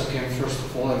 Professor Kim, first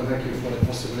of all, and thank you for the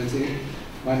possibility.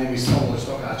 My name is Samuel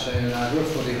Stokace, and I work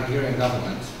for the Hungarian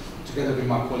government. Together with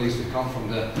my colleagues, we come from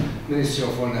the Ministry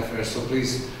of Foreign Affairs, so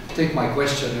please take my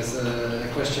question as a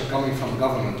question coming from a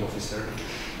government officer.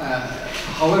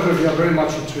 However, we are very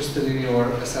much interested in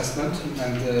your assessment,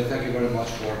 and thank you very much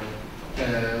for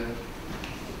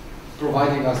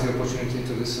providing us the opportunity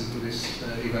to listen to this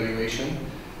evaluation.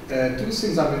 Two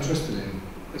things I'm interested in,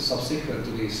 subsequent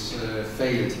to this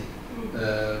failed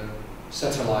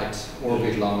satellite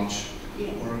orbit launch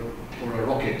or a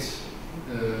rocket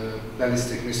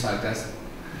ballistic missile test,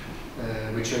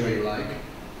 whichever you like.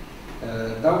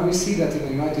 Now we see that in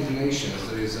the United Nations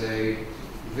there is a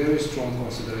very strong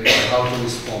consideration how to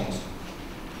respond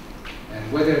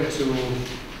and whether to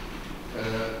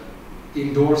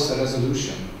endorse a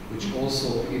resolution which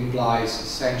also implies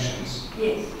sanctions.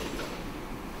 Yes.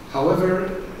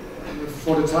 However,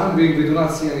 for the time being we do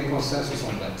not see any consensus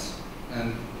on that,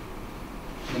 and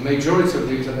the majority of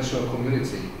the international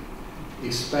community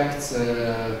expects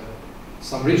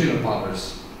some regional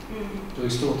powers to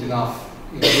exert enough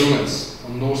influence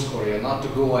on North Korea not to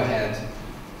go ahead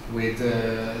with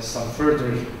some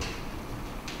further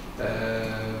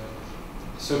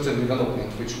certain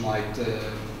development which might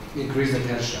increase the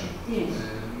tension. Yes.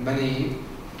 Many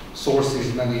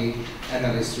sources, many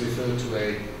analysts refer to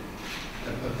a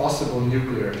possible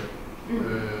nuclear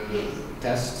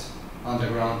test,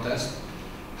 underground test.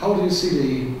 How do you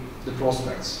see the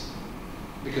prospects?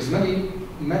 Because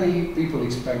many people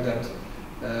expect that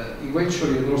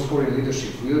eventually the North Korean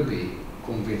leadership will be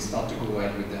convinced not to go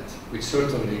ahead with that, which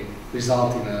certainly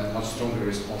result in a much stronger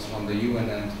response from the UN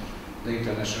and the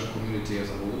international community as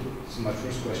a whole. This is my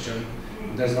first question.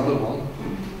 There's another one,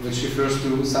 which refers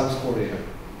to South Korea.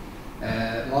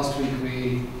 Last week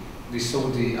we saw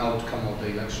the outcome of the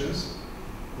elections,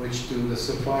 which to the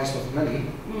surprise of many,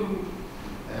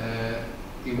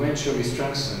 eventually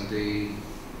strengthened the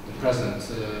present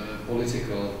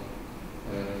political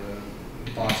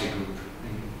party group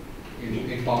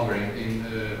in power in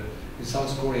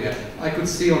South Korea. I could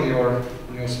see on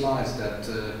your slides that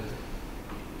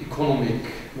economic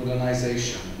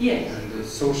modernization and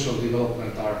social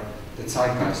development are the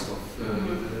zeitgeist of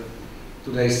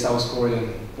today's South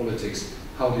Korean politics.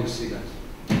 How do you see that?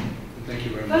 Thank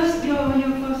you very much. First, your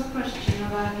first question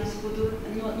about this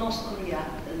North Korea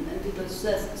and the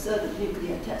third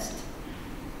nuclear test.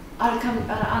 I'll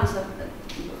answer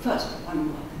first one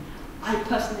word. I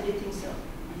personally think so.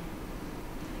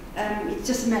 It's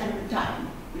just a matter of time.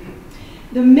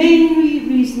 The main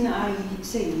reason I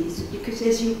say this is because,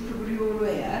 as you probably are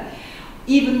aware,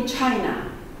 even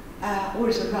China,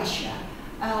 also Russia,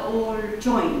 all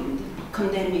joined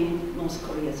condemning North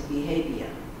Korea's behavior.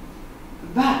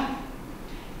 But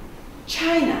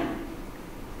China,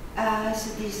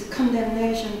 as this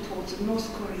condemnation towards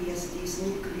North Korea's these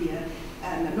nuclear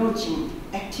launching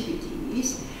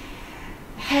activities,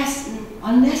 has,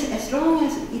 as long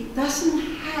as it doesn't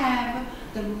have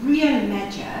the real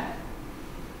measure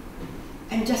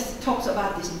and just talks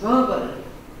about this verbal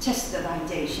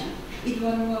chastisement, it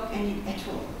won't work at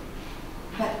all.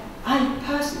 But I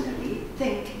personally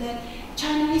think that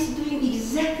China is doing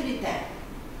exactly that.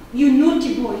 You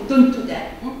naughty boy, don't do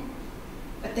that.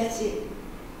 But that's it.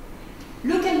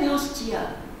 Look at last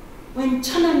year, when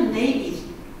China Navy's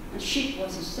ship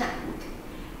was sank,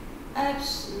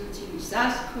 absolutely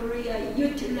South Korea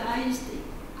utilized the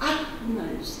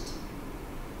utmost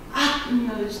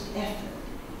utmost effort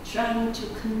trying to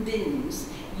convince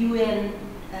UN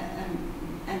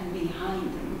and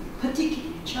behind them,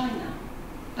 particularly China.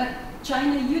 But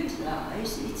China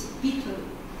utilized its veto.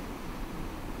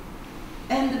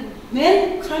 And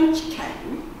when crunch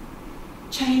came,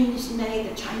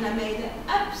 China made it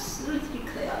absolutely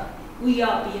clear we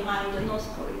are behind North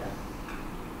Korea.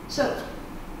 So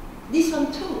this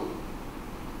one too,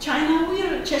 China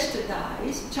will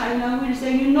chastise, China will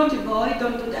say, you're naughty boy,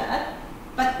 don't do that,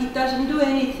 but it doesn't do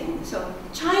anything. So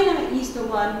China is the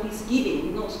one who is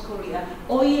giving North Korea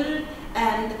oil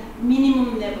and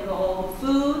minimum level of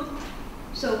food.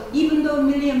 So even though a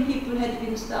million people had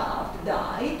been starved,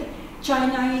 died,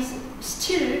 China is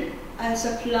still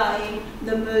supplying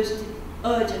the most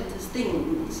urgent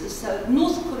things. So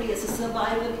North Korea's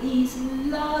survival is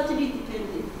largely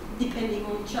depending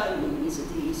on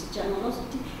Chinese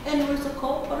generosity and also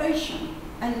cooperation.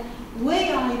 And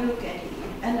where I look at it,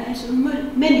 and as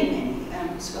many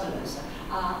scholars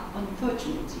are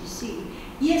unfortunately see,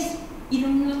 yes, it will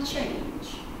not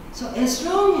change. So as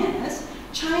long as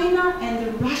China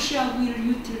and Russia will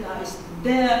utilize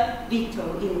their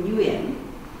veto in UN,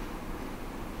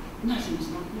 nothing is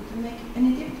not going to make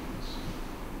any difference.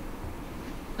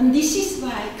 And this is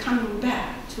why, coming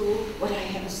back to what I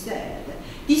have said,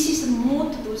 this is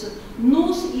more to those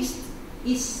Northeast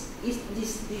is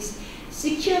this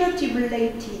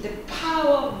security-related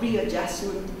power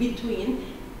readjustment between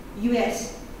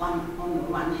US on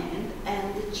the one hand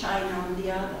and China on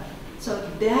the other. So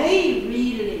they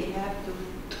really have to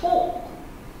talk.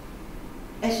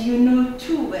 As you know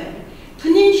too well,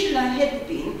 Peninsula had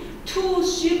been two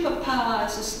superpowers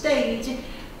staged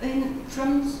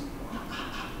from,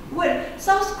 well,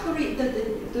 South Korea,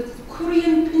 the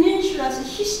Korean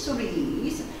Peninsula's history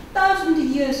is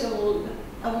 1,000 years old.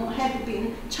 Had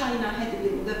been, China had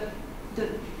been the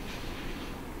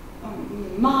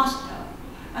master.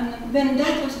 And when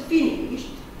that was finished,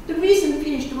 the reason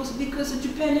finished was because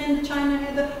Japan and China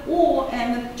had a war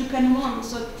and Japan won,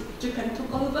 so Japan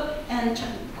took over and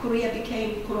Korea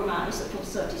became colonized for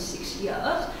 36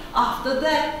 years. After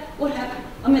that, what happened?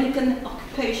 American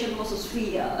occupation was 3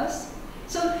 years.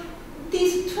 So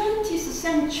this 20th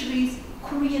century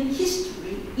Korean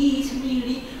history is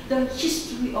really the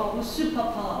history of a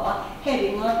superpower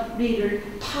having a little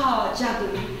power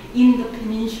juggling in the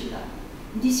peninsula.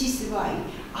 This is why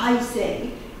I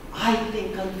say, I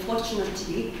think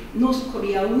unfortunately North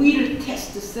Korea will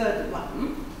test the third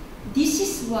one. This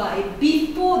is why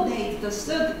before the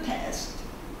third test,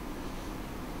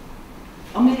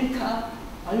 America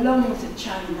along with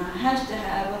China has to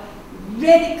have a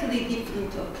radically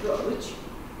different approach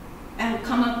and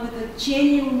come up with a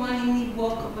genuinely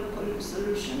workable political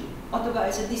solution.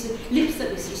 Otherwise, this lip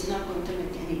service is not going to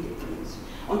make any difference.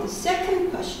 On the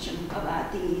second question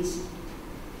about these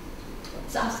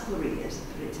South Korea's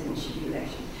presidential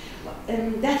election,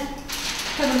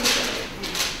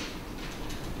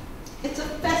 it's a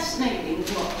fascinating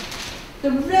work.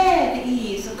 The red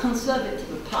is a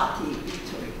conservative party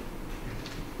victory.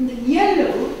 And the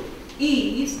yellow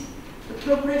is the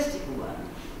progressive one.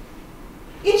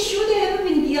 It should have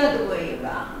been the other way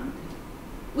around.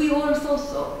 We all thought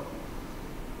so.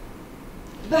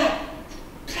 But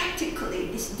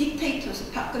practically, these dictators,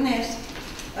 Park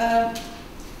Geun-hye,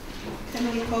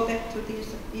 can we go back to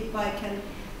this, if I can?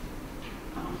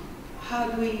 How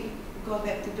do we go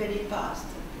back to very fast?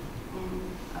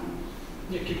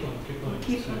 Yeah, keep going.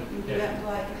 Keep So, on. yeah. Do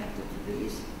I have to do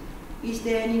this? Is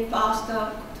there any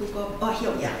faster to go? Oh,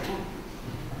 here, yeah.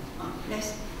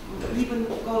 Let's even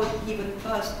go even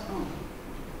first.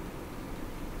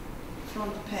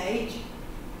 Front page.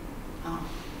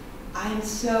 I'm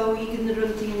so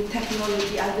ignorant in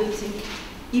technology. I don't think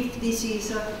if this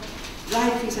is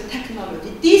life is a technology.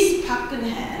 This Park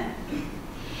Geun-hye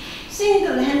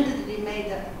single-handedly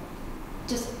made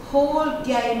just whole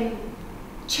game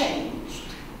changed.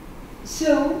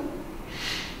 So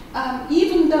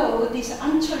even though this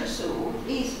An Chol-soo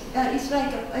is like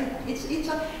it's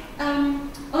a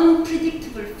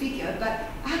unpredictable figure, but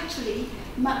actually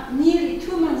nearly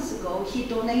 2 months ago he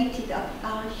donated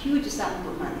a huge sum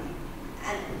of money,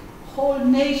 and whole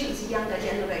nation's younger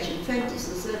generation,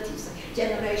 20s and 30s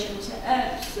generation, was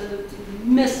absolutely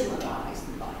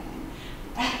mesmerized by him.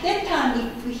 At that time,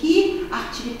 if he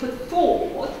actually put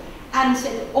forward and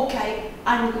said, okay,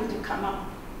 I'm going to come up,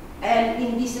 and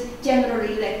in this general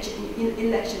election,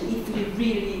 if he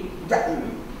really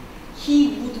ran, he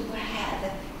would have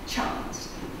had a chance.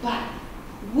 But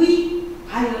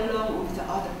I along with the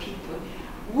other people,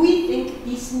 we think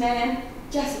this man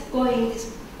just going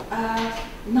this,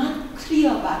 not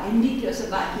clear about, ambiguous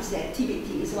about his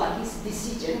activities or his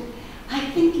decision, I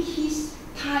think his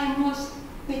time was a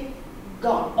bit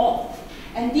gone off.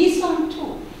 And this one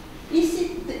too.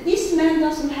 This man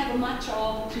doesn't have much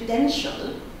of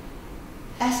credential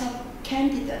as a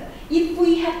candidate. If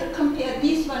we have to compare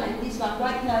this one and this one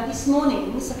right now, this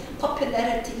morning's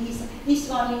popularity is, this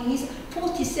one is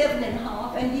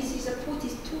 47.5 and this is a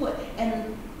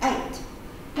 42.8.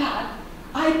 But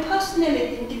I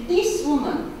personally think this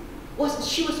woman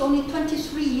she was only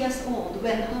 23 years old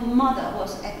when her mother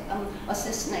was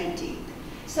assassinated.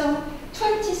 So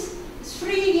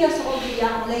 23 years old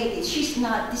young lady, she's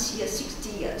not this year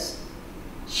 60 years.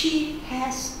 She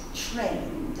has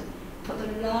trained for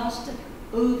the last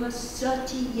over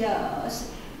 30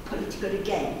 years political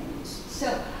games.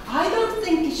 So I don't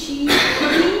think he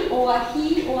or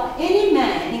any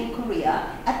man in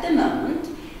Korea at the moment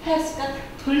has got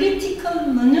political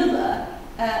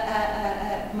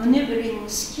maneuvering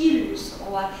skills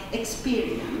or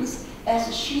experience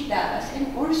as she does.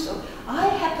 And also, I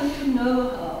happen to know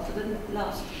her for the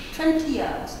last 20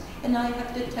 years, and I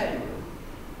have to tell you,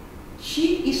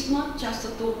 she is not just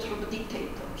a daughter of a dictator.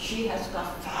 She has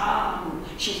got fun,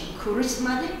 she's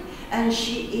charismatic, and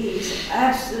she is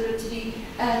absolutely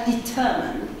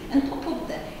determined. And on top of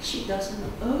that, she doesn't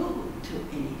owe to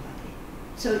anybody.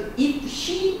 So if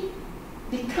she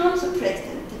becomes a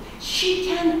president, she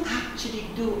can actually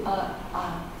do a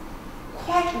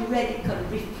quite radical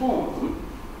reform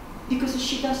because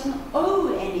she doesn't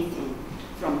owe anything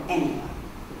from anyone.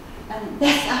 And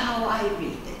that's how I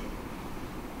read it.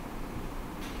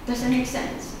 Does that make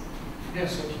sense?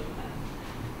 Yes, sir.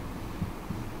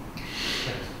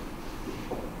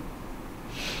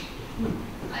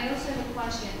 I also have a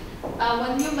question.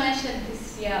 When you mentioned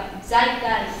this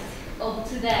zeitgeist of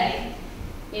today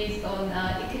is on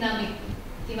economic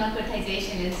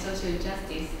democratization and social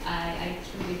justice, I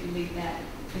truly believe that.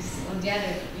 Because on the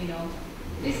other,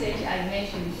 research I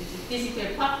mentioned,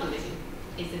 digital populism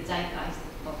is the zeitgeist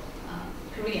of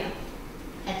Korea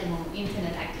at the moment,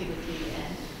 internet activity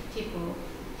and people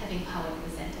having power at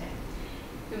the center.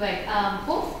 Like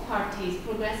both parties,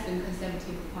 progressive and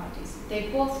conservative parties, they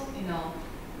both,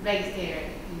 raise their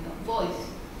voice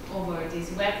over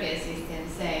this welfare system,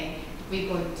 saying we're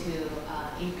going to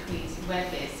increase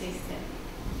welfare system.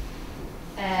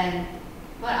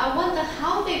 But I wonder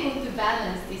how they're going to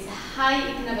balance this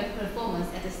high economic performance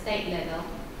at the state level,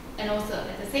 and also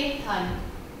at the same time,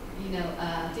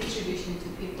 distribution to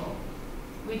people,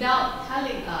 without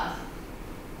telling us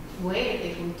where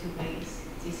they're going to raise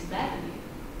this revenue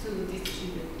to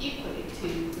distribute equally to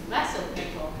the rest of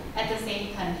people, at the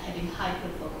same time having high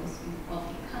performance of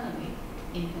economy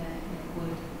in the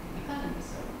world economy.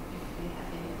 So if they have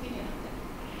any opinion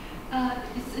on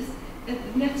that.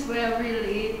 That's where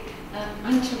really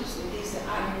interesting is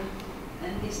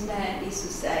and this man is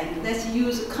saying, let's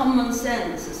use common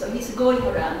sense. So he's going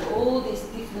around all these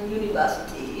different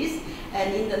universities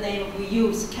and in the name of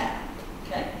use cap,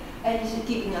 okay? And he's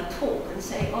giving a talk and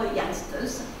saying, oh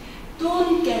youngsters,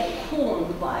 don't get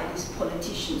conned by these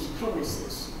politicians'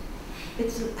 promises.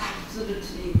 It's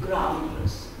absolutely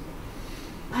groundless.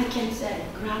 I can say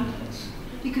groundless.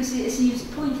 Because as he's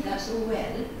pointed out so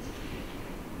well,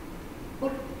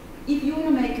 but if you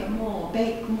want to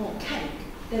bake more cake,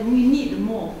 then we need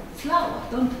more flour,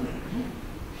 don't we?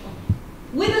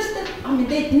 With us,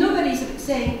 nobody's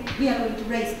saying we are going to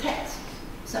raise tax.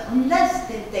 So unless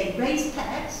they raise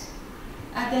tax,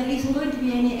 there isn't going to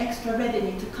be any extra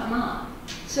revenue to come out.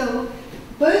 So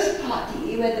both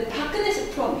parties, whether Park's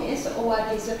promise or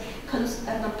this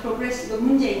progressive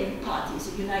Moon-Jae-in parties,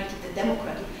 United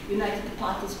Democratic, United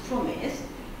Party's promise,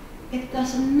 it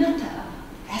doesn't matter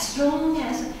as long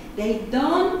as they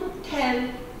don't tell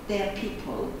their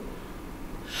people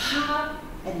how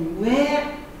and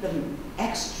where the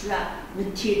extra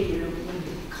material will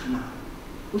come out,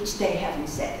 which they haven't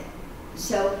said.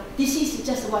 So this is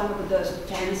just one of those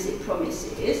fancy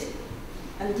promises,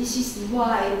 and this is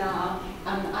why now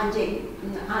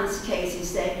An's case is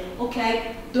saying,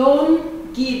 okay,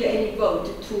 don't give any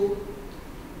vote to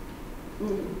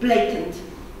blatant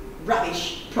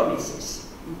rubbish promises.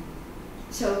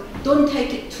 So don't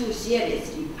take it too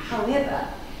seriously. However,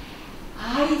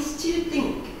 I still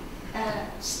think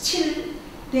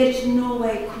there is no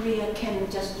way Korea can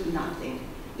just do nothing,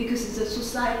 because the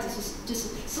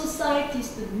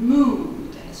society's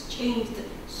mood has changed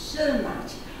so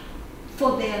much.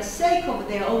 For their sake of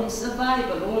their own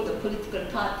survival, all the political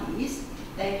parties,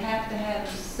 they have to have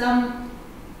some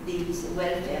these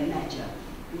welfare measure.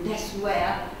 And that's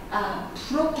where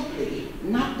probably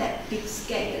not that big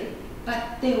scale,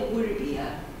 but there will be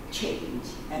a change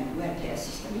and welfare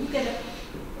system. Look at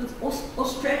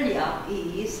Australia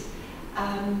is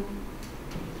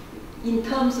in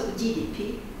terms of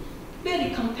GDP,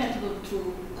 very compatible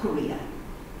to Korea.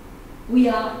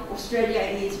 Australia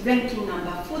is ranking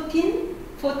number 14th,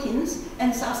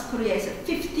 and South Korea is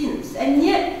 15th. And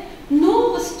yet,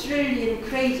 no Australian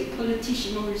crazy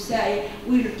politician will say,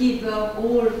 we'll give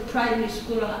all primary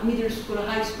school, middle school,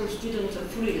 high school students a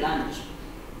free lunch.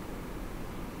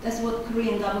 That's what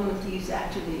Korean government is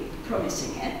actually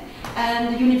promising it.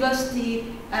 And the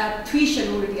university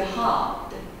tuition will be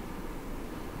halved.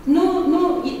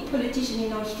 No politician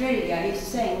in Australia is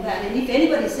saying that. And if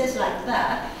anybody says like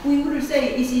that, we would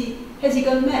say, has he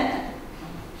gone mad?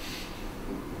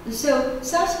 So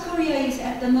South Korea is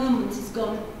at the moment has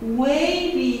gone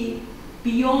way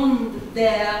beyond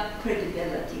their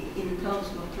credibility in terms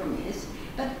of promise.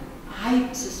 But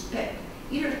I suspect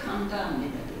it'll come down a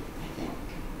little bit, I think.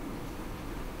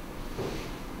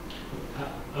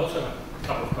 I also have a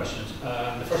couple of questions.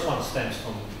 The first one stems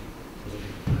from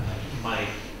my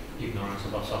ignorance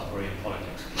about South Korean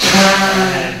politics.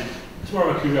 And it's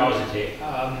more of a curiosity.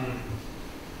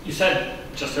 You said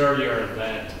just earlier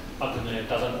that Park Geun-hye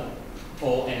doesn't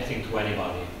owe anything to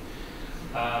anybody.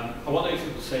 I wonder if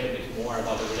you could say a bit more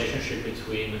about the relationship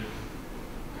between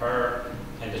her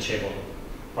and the chaebol,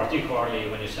 particularly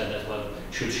when you said that, well,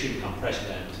 should she become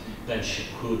president, then she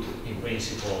could, in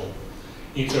principle,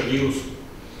 introduce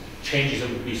changes that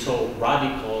would be so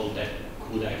radical that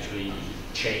could actually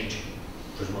change,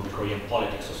 presumably, Korean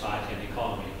politics, society, and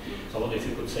economy. So I wonder if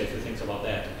you could say a few things about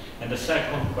that. And the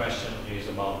second question is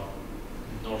about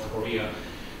North Korea.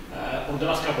 Over the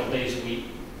last couple of days, we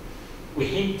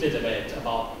hinted a bit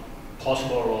about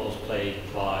possible roles played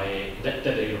by that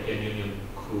the European Union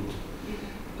could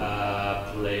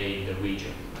play in the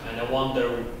region. And I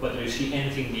wonder whether you see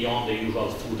anything beyond the usual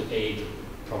food aid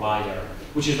provider,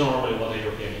 which is normally what the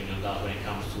European Union does when it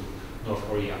comes to North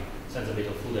Korea. Sends a bit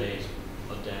of food aid,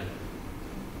 but then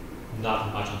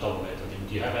not much on top of it. I mean,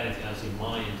 do you have anything else in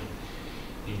mind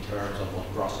in terms of what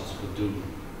Brussels could do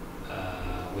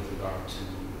with regard to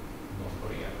North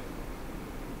Korea?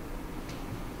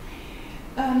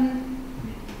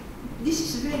 This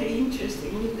is very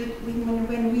interesting.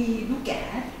 When we look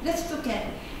at, let's look at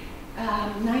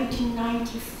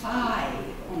 1995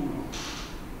 onwards.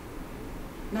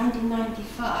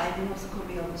 1995, North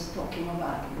Korea was talking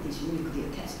about this nuclear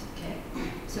test, okay?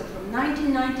 So from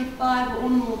 1995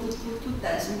 onwards to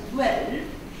 2012,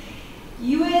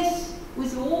 US,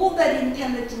 with all that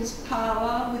intelligence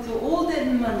power, with all that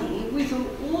money, with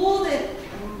all that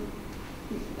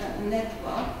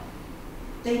network,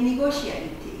 they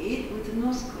negotiated with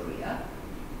North Korea.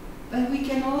 But we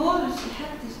can always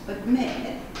have this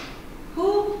admit,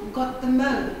 who got the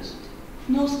most?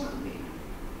 North Korea.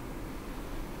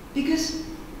 Because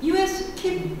US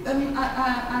keep,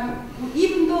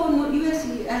 even though US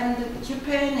and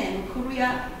Japan and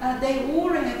Korea, they all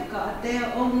have got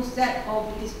their own set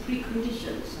of these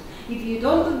preconditions. If you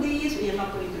don't do this, we are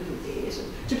not going to do this.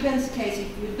 Japan's case,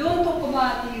 if you don't talk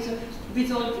about these,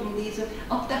 resolving these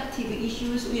abductive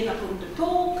issues, we are not going to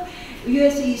talk.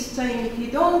 US is saying if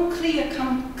you don't clear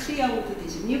with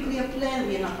this nuclear plan,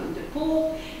 we are not going to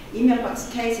talk. In Myanmar's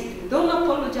case, if you don't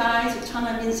apologize,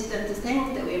 China incident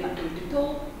things that we are not going to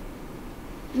talk.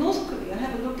 North Korea,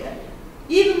 have a look at it.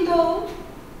 Even though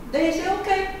they say,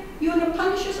 okay, you want to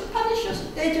punish us,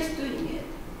 they're just doing it.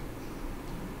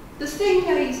 The thing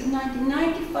here is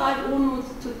 1995 onwards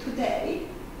to today,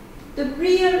 the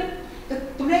brainers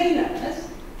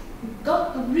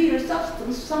got the real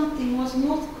substance, something was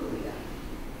North Korea.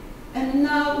 And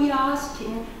now we are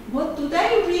asking, what do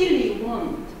they really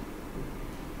want?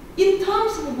 In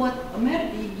terms of what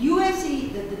America, US,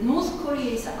 the North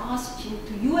Korea is asking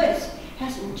to US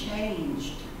hasn't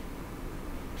changed.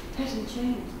 Hasn't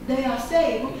changed. They are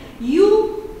saying,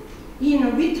 you, in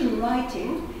a written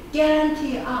writing,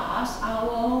 guarantee us our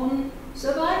own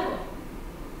survival.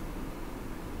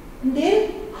 And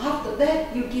then, after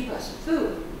that, you give us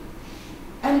food.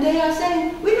 And they are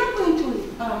saying, we're not going to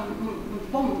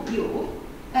bomb you,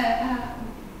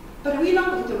 but we're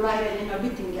not going to write it in a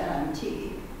written guarantee.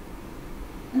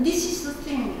 And this is the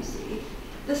thing, you see.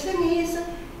 The thing is,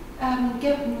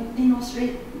 in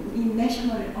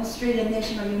Australian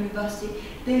National University,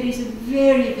 there is a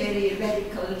very, very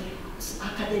radical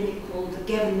academic called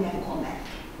Gavin McCormack.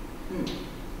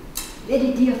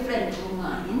 Very dear friend of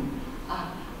mine.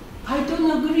 I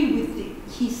don't agree with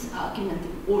his argument,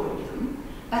 all of them,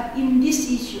 but in this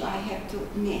issue I have to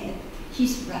admit,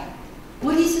 he's right.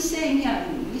 What he's saying here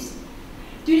is,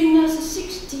 during the last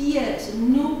 60 years,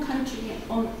 no country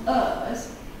on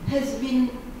earth has been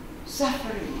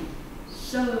suffering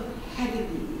so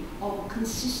heavily or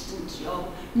consistently of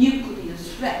nuclear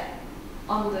threat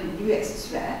on the US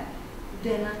threat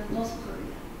than North Korea.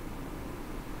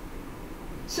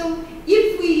 So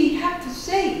if we have to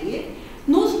say it,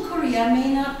 North Korea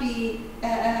may not be,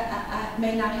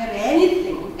 may not have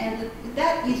anything, and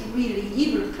that is really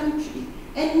evil country.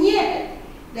 And yet,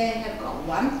 they have got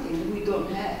one thing we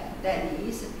don't have, that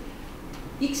is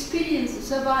experience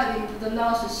surviving for the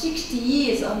last 60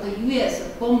 years on the US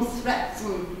bomb threats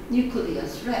and nuclear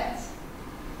threats.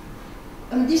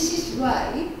 And this is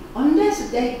why,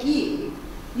 unless they give,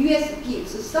 US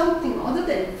gives something other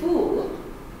than food,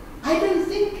 I don't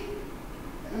think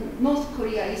North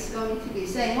Korea is going to be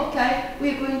saying, okay,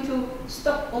 we're going to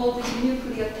stop all these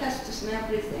nuclear tests and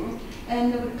everything,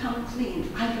 and it will come clean.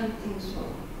 I don't think so.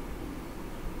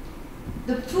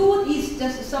 The food is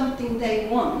just something they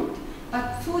want,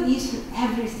 but food isn't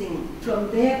everything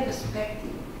from their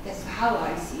perspective. That's how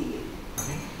I see it.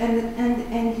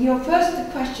 And your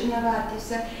first question about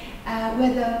this,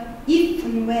 whether if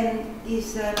and when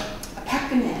is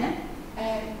Park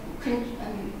Geun-hye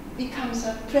becomes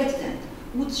a president,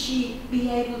 would she be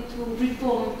able to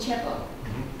reform chaebol?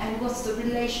 And what's the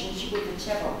relationship with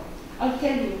the chaebol? I'll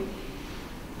tell you,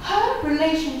 her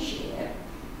relationship,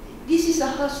 this is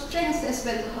her strength as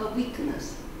well as her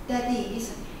weakness. That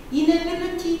is,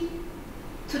 inability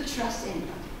to trust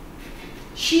anybody.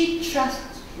 She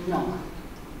trusts no one.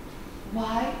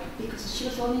 Why? Because she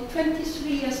was only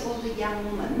 23 years old, a young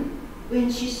woman,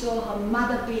 when she saw her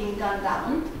mother being gunned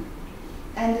down,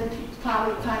 and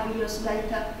 5 years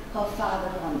later, her father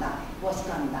was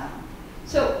gunned down.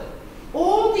 So,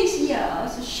 all these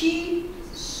years, she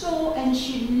saw and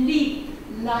she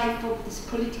lived life of this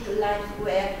political life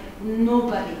where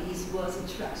nobody is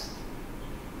worth trust.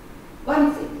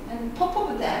 One thing, and on top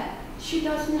of that, she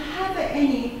doesn't have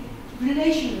any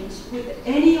relations with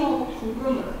any of the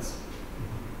conglomerates.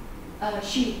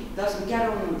 She doesn't get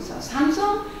on with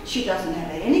Samsung, she doesn't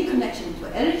have any connection to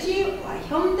LG or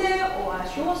Hyundai or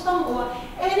Hyosung or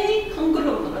any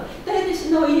conglomerate. There is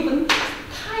no even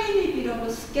tiny bit of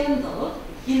a scandal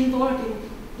involving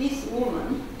this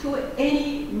woman to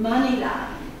any money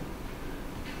line.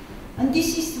 And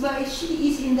this is why she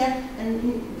is in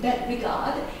that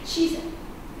regard. She's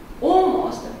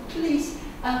almost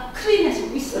clean as a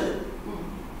whistle.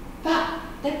 But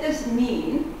that doesn't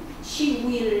mean she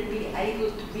will be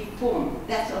able to reform.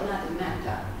 That's another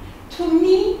matter. To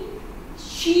me,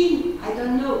 I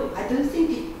don't know, I don't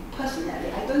think it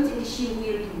personally, I don't think she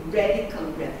will do radical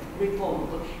reform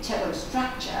of chaebol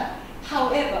structure.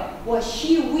 However, what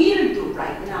she will do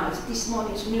right now is this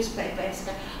morning's newspaper has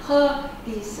her,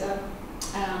 this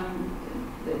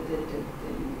the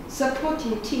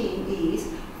supporting team is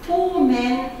 4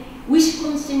 men,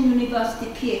 Wisconsin University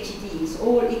PhDs,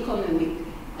 all economic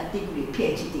degree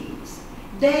PhDs.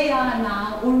 They are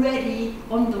now already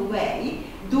on the way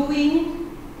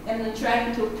doing and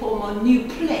trying to form a new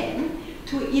plan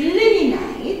to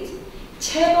eliminate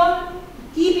chaebol,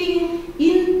 giving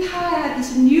entire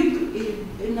this new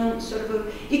sort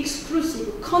of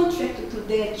exclusive contract to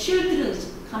their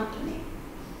children's company.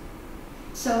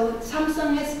 So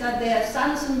Samsung has got their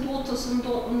sons and daughters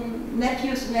and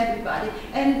nephews and everybody,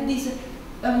 and this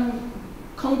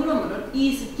conglomerate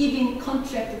is giving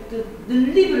contract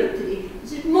deliberately,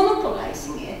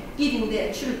 monopolizing it, giving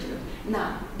their children.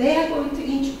 Now, they are going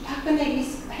to Park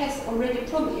Geun-hye has already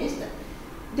promised that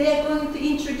they are going to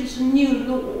introduce a new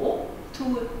law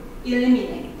to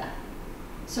eliminate that.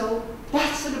 So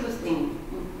that sort of a thing,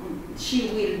 she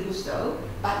will do so,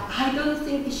 but I don't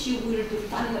think she will do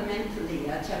fundamentally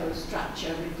a chaebol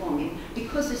structure reforming,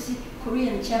 because you see,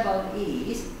 Korean chaebol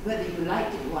is, whether you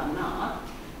like it or not,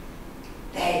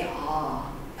 they are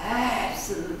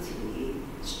absolutely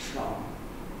strong.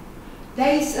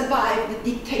 They survive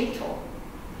the dictator.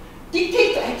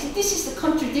 Actually, this is the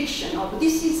contradiction of,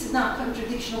 this is not a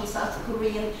contradiction of South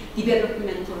Korean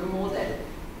developmental model.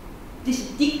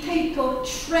 This dictator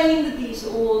trained these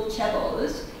old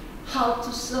chaebols how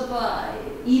to survive,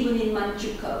 even in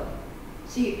Manchukuo.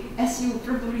 See, as you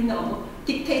probably know,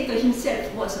 dictator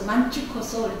himself was a Manchukuo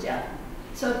soldier.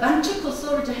 So Manchukuo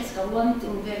soldier has got one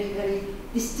thing very, very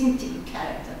distinctive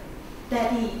character.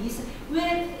 That is,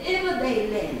 wherever they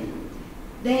land,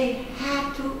 they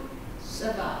had to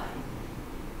survive.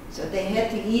 So they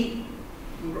had to eat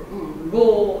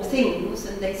raw things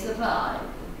and they survived.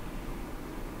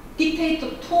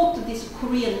 Dictator taught these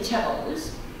Korean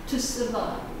chaebols to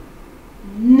survive,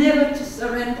 never to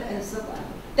surrender and survive.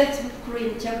 That's what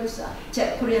Korean chaebols are.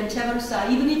 Korean chaebols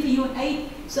are, even if you hate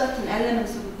certain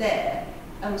elements of their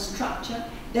structure,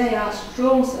 they are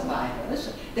strong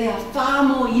survivors. They are far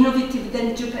more innovative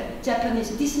than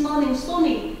Japanese. This morning,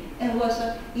 Sony was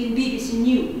in BBC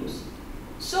News.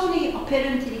 Sony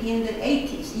apparently in the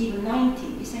 80s, even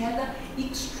 90s, had an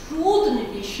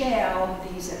extraordinary share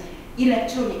of this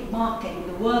electronic market in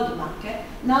the world market.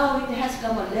 Now it has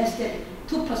come less than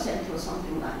 2% or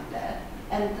something like that.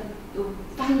 And the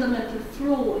fundamental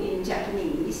flaw in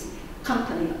Japanese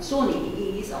company,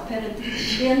 Sony, is apparently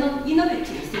they are not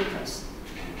innovative thinkers.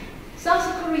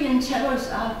 South Korean cellos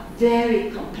are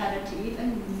very competitive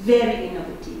and very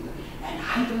innovative. And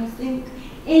I don't think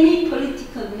any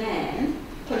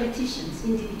politicians,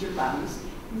 individual ones,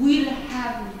 will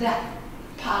have that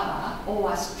power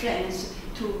or strength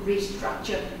to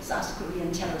restructure South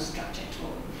Korean cello structure at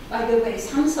all. By the way,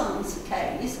 Samsung's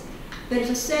case, there's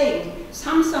a saying,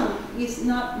 Samsung is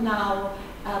not now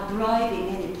bribing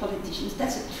any politicians.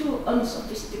 That's a too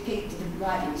unsophisticated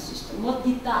bribing system. What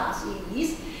it does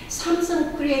is,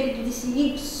 Samsung created this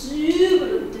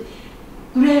exuberant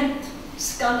grant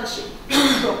scholarship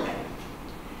program.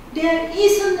 There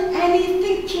isn't any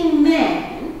thinking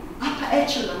man, upper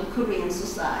echelon Korean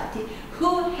society,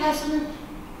 who hasn't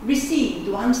received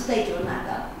one stage or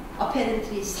another,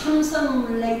 apparently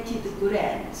Samsung-related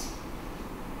grants.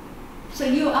 So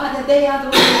they are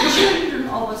the children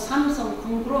of a Samsung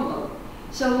conglomerate.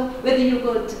 So whether you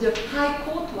go to the High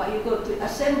Court, or you go to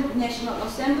National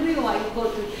Assembly, or you go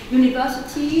to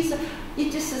universities,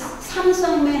 it just says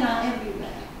Samsung men are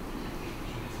everywhere.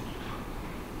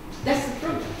 That's the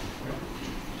problem.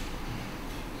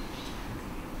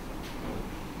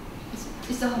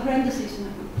 It's a horrendous issue.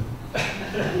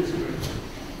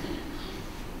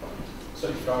 So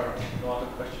if there are no other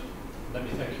questions, let me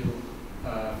thank you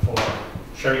for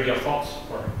sharing your thoughts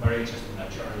for a very interesting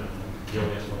lecture and the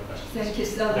audience for the questions. Thank you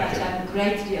so much. I'm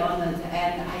greatly honored,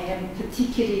 and I am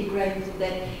particularly grateful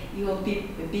that you are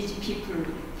busy people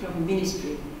from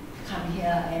ministry come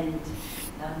here and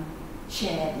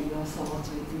share your thoughts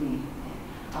with me.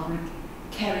 I will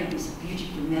carry these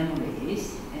beautiful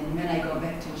memories, and when I go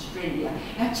back to Australia,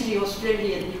 actually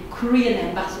Australian Korean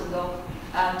ambassador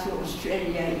to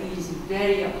Australia is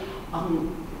very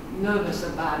nervous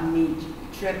about me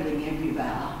traveling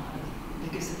everywhere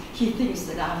because he thinks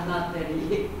that I'm not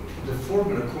very... The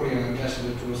former Korean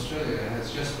ambassador to Australia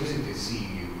has just visited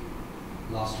CEU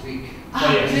last week.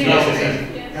 Ah, yes, really?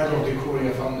 yes. Head of the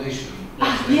Korea Foundation.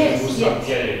 Ah, yes, yes.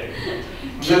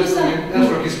 Yeah.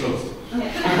 Network is closed.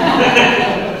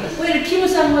 Well,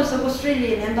 Kim-san was the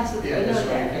Australian ambassador, Yeah, you know that's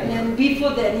that. right, yeah. And then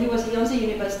before that, he was the Yonsei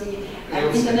University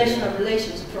Yonsei, International yeah.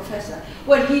 Relations professor.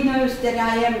 Well, he knows that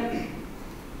I am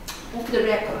off the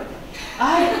record.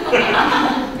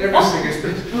 Everything is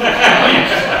good.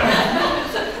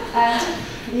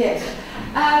 Yes.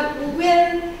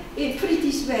 Well, put it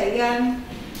this way.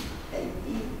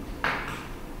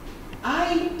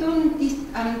 I don't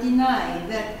deny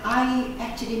that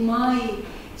my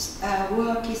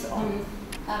work is on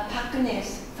Park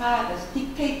Geun-hye's father's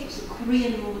dictator's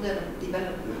Korean model of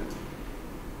development.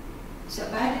 So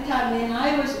by the time when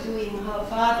I was doing her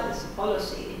father's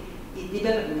policy,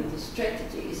 development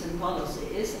strategies and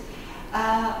policies,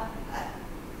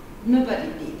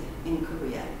 nobody did in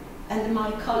Korea. And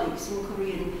my colleagues in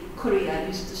Korea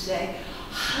used to say,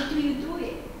 how do you do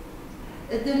it?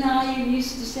 Then I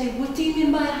used to say, what do you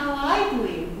mean by how I do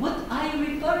it? What are you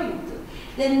referring to?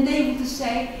 Then they would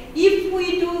say, if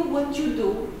we do what you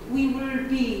do, we will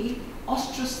be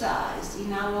ostracized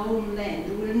in our own land.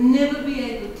 We will never be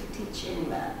able to teach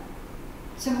anywhere.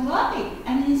 So why?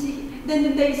 And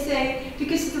then they say,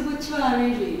 because what you are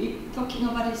really talking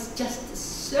about is just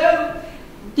so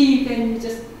deep and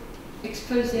just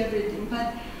expose everything.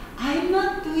 But I'm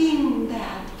not doing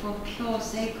that for pure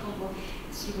sake of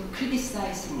sort of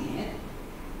criticizing it.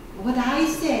 What I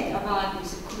said about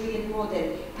this Korean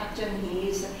model, Park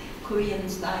Geun-hye's Korean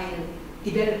style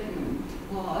development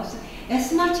was,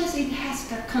 as much as it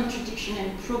has a contradiction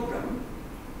and problem,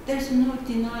 there's no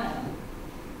denial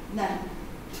that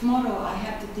tomorrow I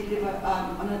have to deliver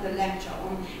another lecture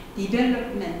on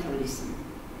developmentalism.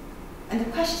 And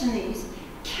the question is,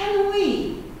 can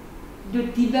we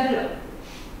develop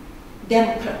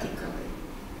democratically?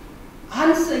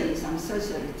 Answer is, I'm so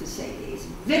sorry to say this,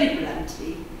 very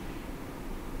bluntly,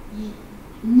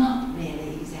 not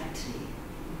really exactly.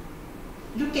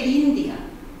 Look at India.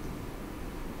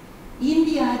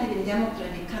 India had been a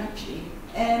democratic country,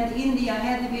 and India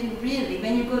had been really,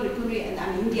 when you go to Korea,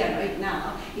 and India right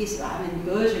now is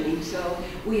burgeoning, so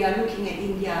we are looking at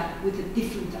India with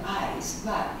different eyes.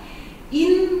 But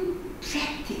in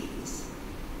practice,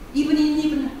 even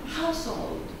in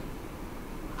household,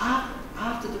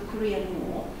 after the Korean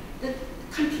War, the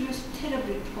country was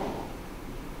terribly poor.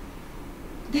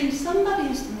 Then somebody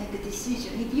has to make a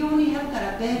decision. If you only have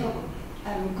got a bag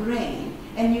of grain,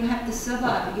 and you have to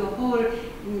survive. Your whole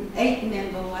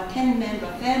 8-member or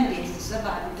 10-member family has to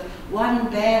survive with one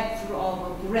bag full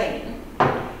of grain.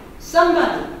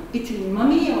 Somebody between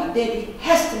mommy or daddy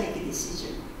has to make a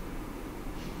decision.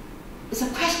 So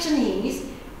the question is,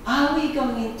 are we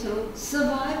going to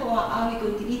survive, or are we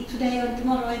going to eat today or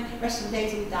tomorrow and the rest of the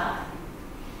days we die?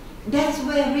 That's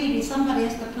where really somebody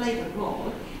has to play the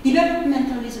role.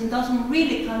 Developmentalism doesn't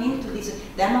really come into this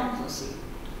democracy.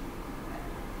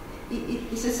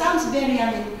 It sounds very,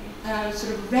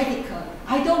 sort of radical.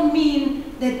 I don't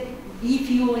mean that if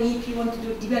you want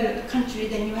to develop a country,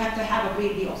 then you have to have a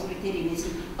really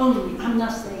authoritarianism only. I'm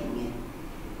not saying it.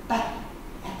 But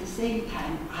at the same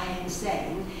time, I am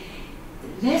saying,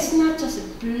 let's not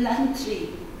just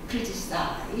bluntly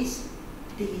criticize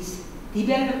these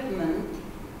development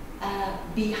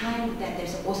behind that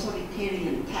there's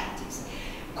authoritarian tactics.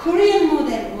 Korean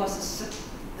model was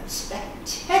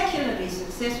spectacularly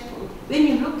successful. When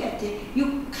you look at it,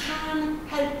 you can't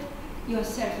help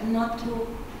yourself not to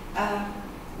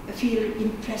feel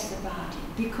impressed about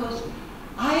it, because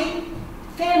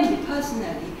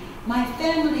personally, my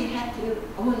family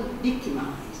was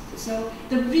victimized. So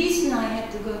the reason I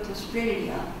had to go to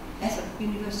Australia as a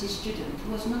university student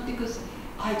was not because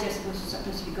I just was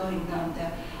supposed to be going down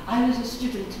there. I was a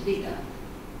student leader,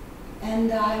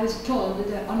 and I was told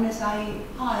that unless I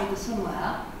hide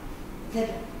somewhere, that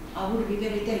I would be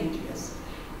very dangerous.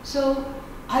 So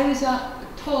I was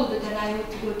told that I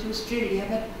had to go to Australia,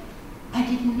 but I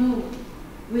didn't know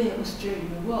where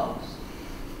Australia was.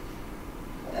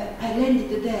 I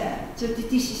landed there. So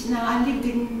this is now, I lived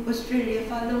in Australia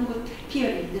for a longer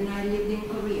period than I lived in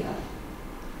Korea.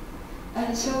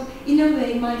 And so, in a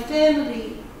way, my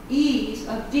family is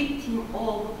a victim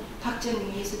of Park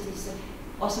Chung-hee's this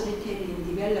authoritarian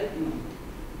development.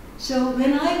 So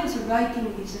when I was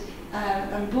writing this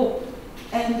book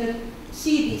and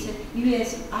see these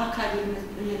U.S. archival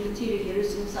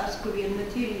materials and South Korean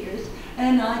materials,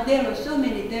 and there were so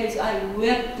many days I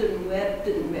wept and wept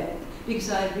and wept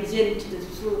because I resented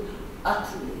so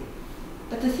utterly.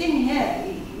 But the thing here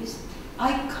is,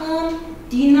 I can't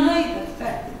deny the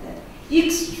fact that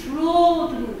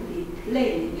extraordinarily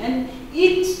planning and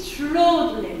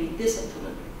extraordinary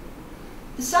discipline.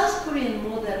 The South Korean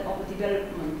model of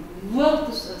development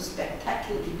worked so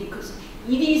spectacularly because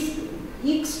it is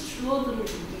extraordinary,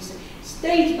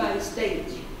 stage by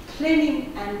stage,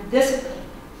 planning and discipline.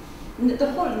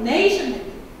 The whole nation had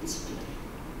discipline.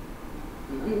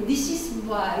 And this is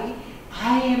why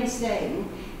I am saying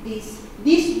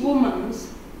this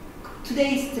woman's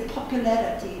today's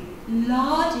popularity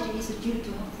largely is due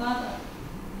to her father.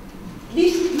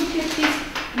 Please look at this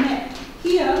map.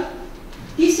 Here,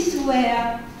 this is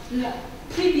where the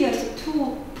previous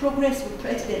 2 progressive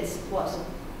presidents was,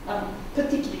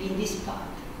 particularly in this part.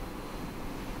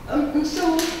 And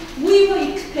so we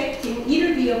were expecting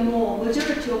it'll be a more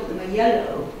majority of them are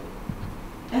yellow,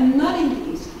 and not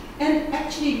in this. And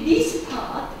actually this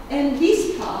part and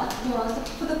this part was,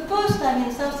 for the first time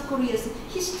in South Korea's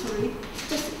history,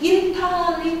 just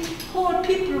entirely whole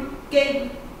people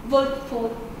gave vote for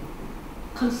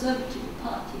Conservative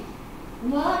Party.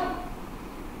 Why?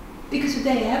 Because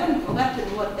they haven't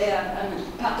forgotten what their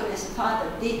Park Geun-hye's father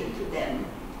did to them.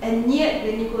 And yet,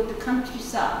 when you go to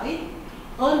countryside,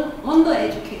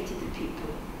 undereducated people,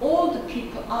 all the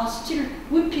people are still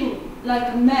weeping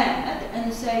like mad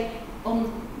and say,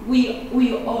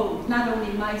 we owe, not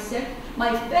only myself,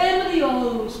 my family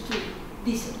owes to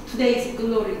today's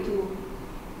glory to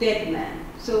dead man.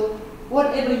 So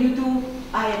whatever you do,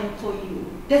 I am for you.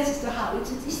 That's how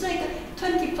it's like a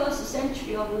 21st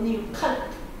century of a new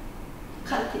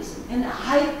cultism. And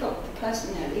I thought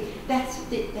personally, that's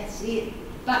it.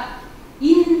 But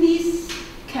in this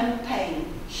campaign,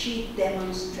 she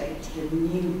demonstrated a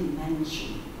new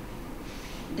dimension.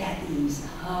 That is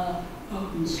her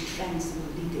own strength of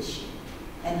leadership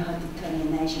and her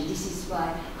determination. This is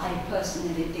why I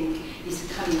personally think this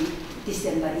coming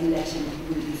December election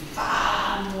will be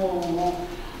far more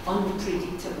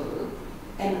unpredictable,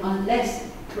 and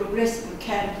unless progressive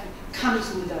camp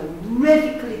comes with a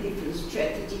radically different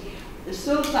strategy,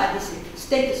 so far this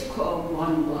status quo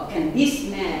won't work, and this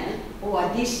man or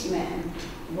this man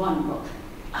won't work.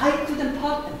 I couldn't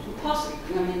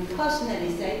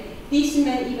personally say, these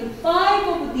men, even 5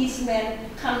 of these men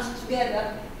comes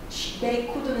together, they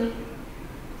couldn't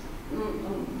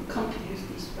compute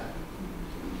this one.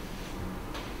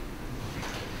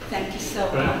 Thank you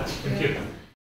so much. Thank you.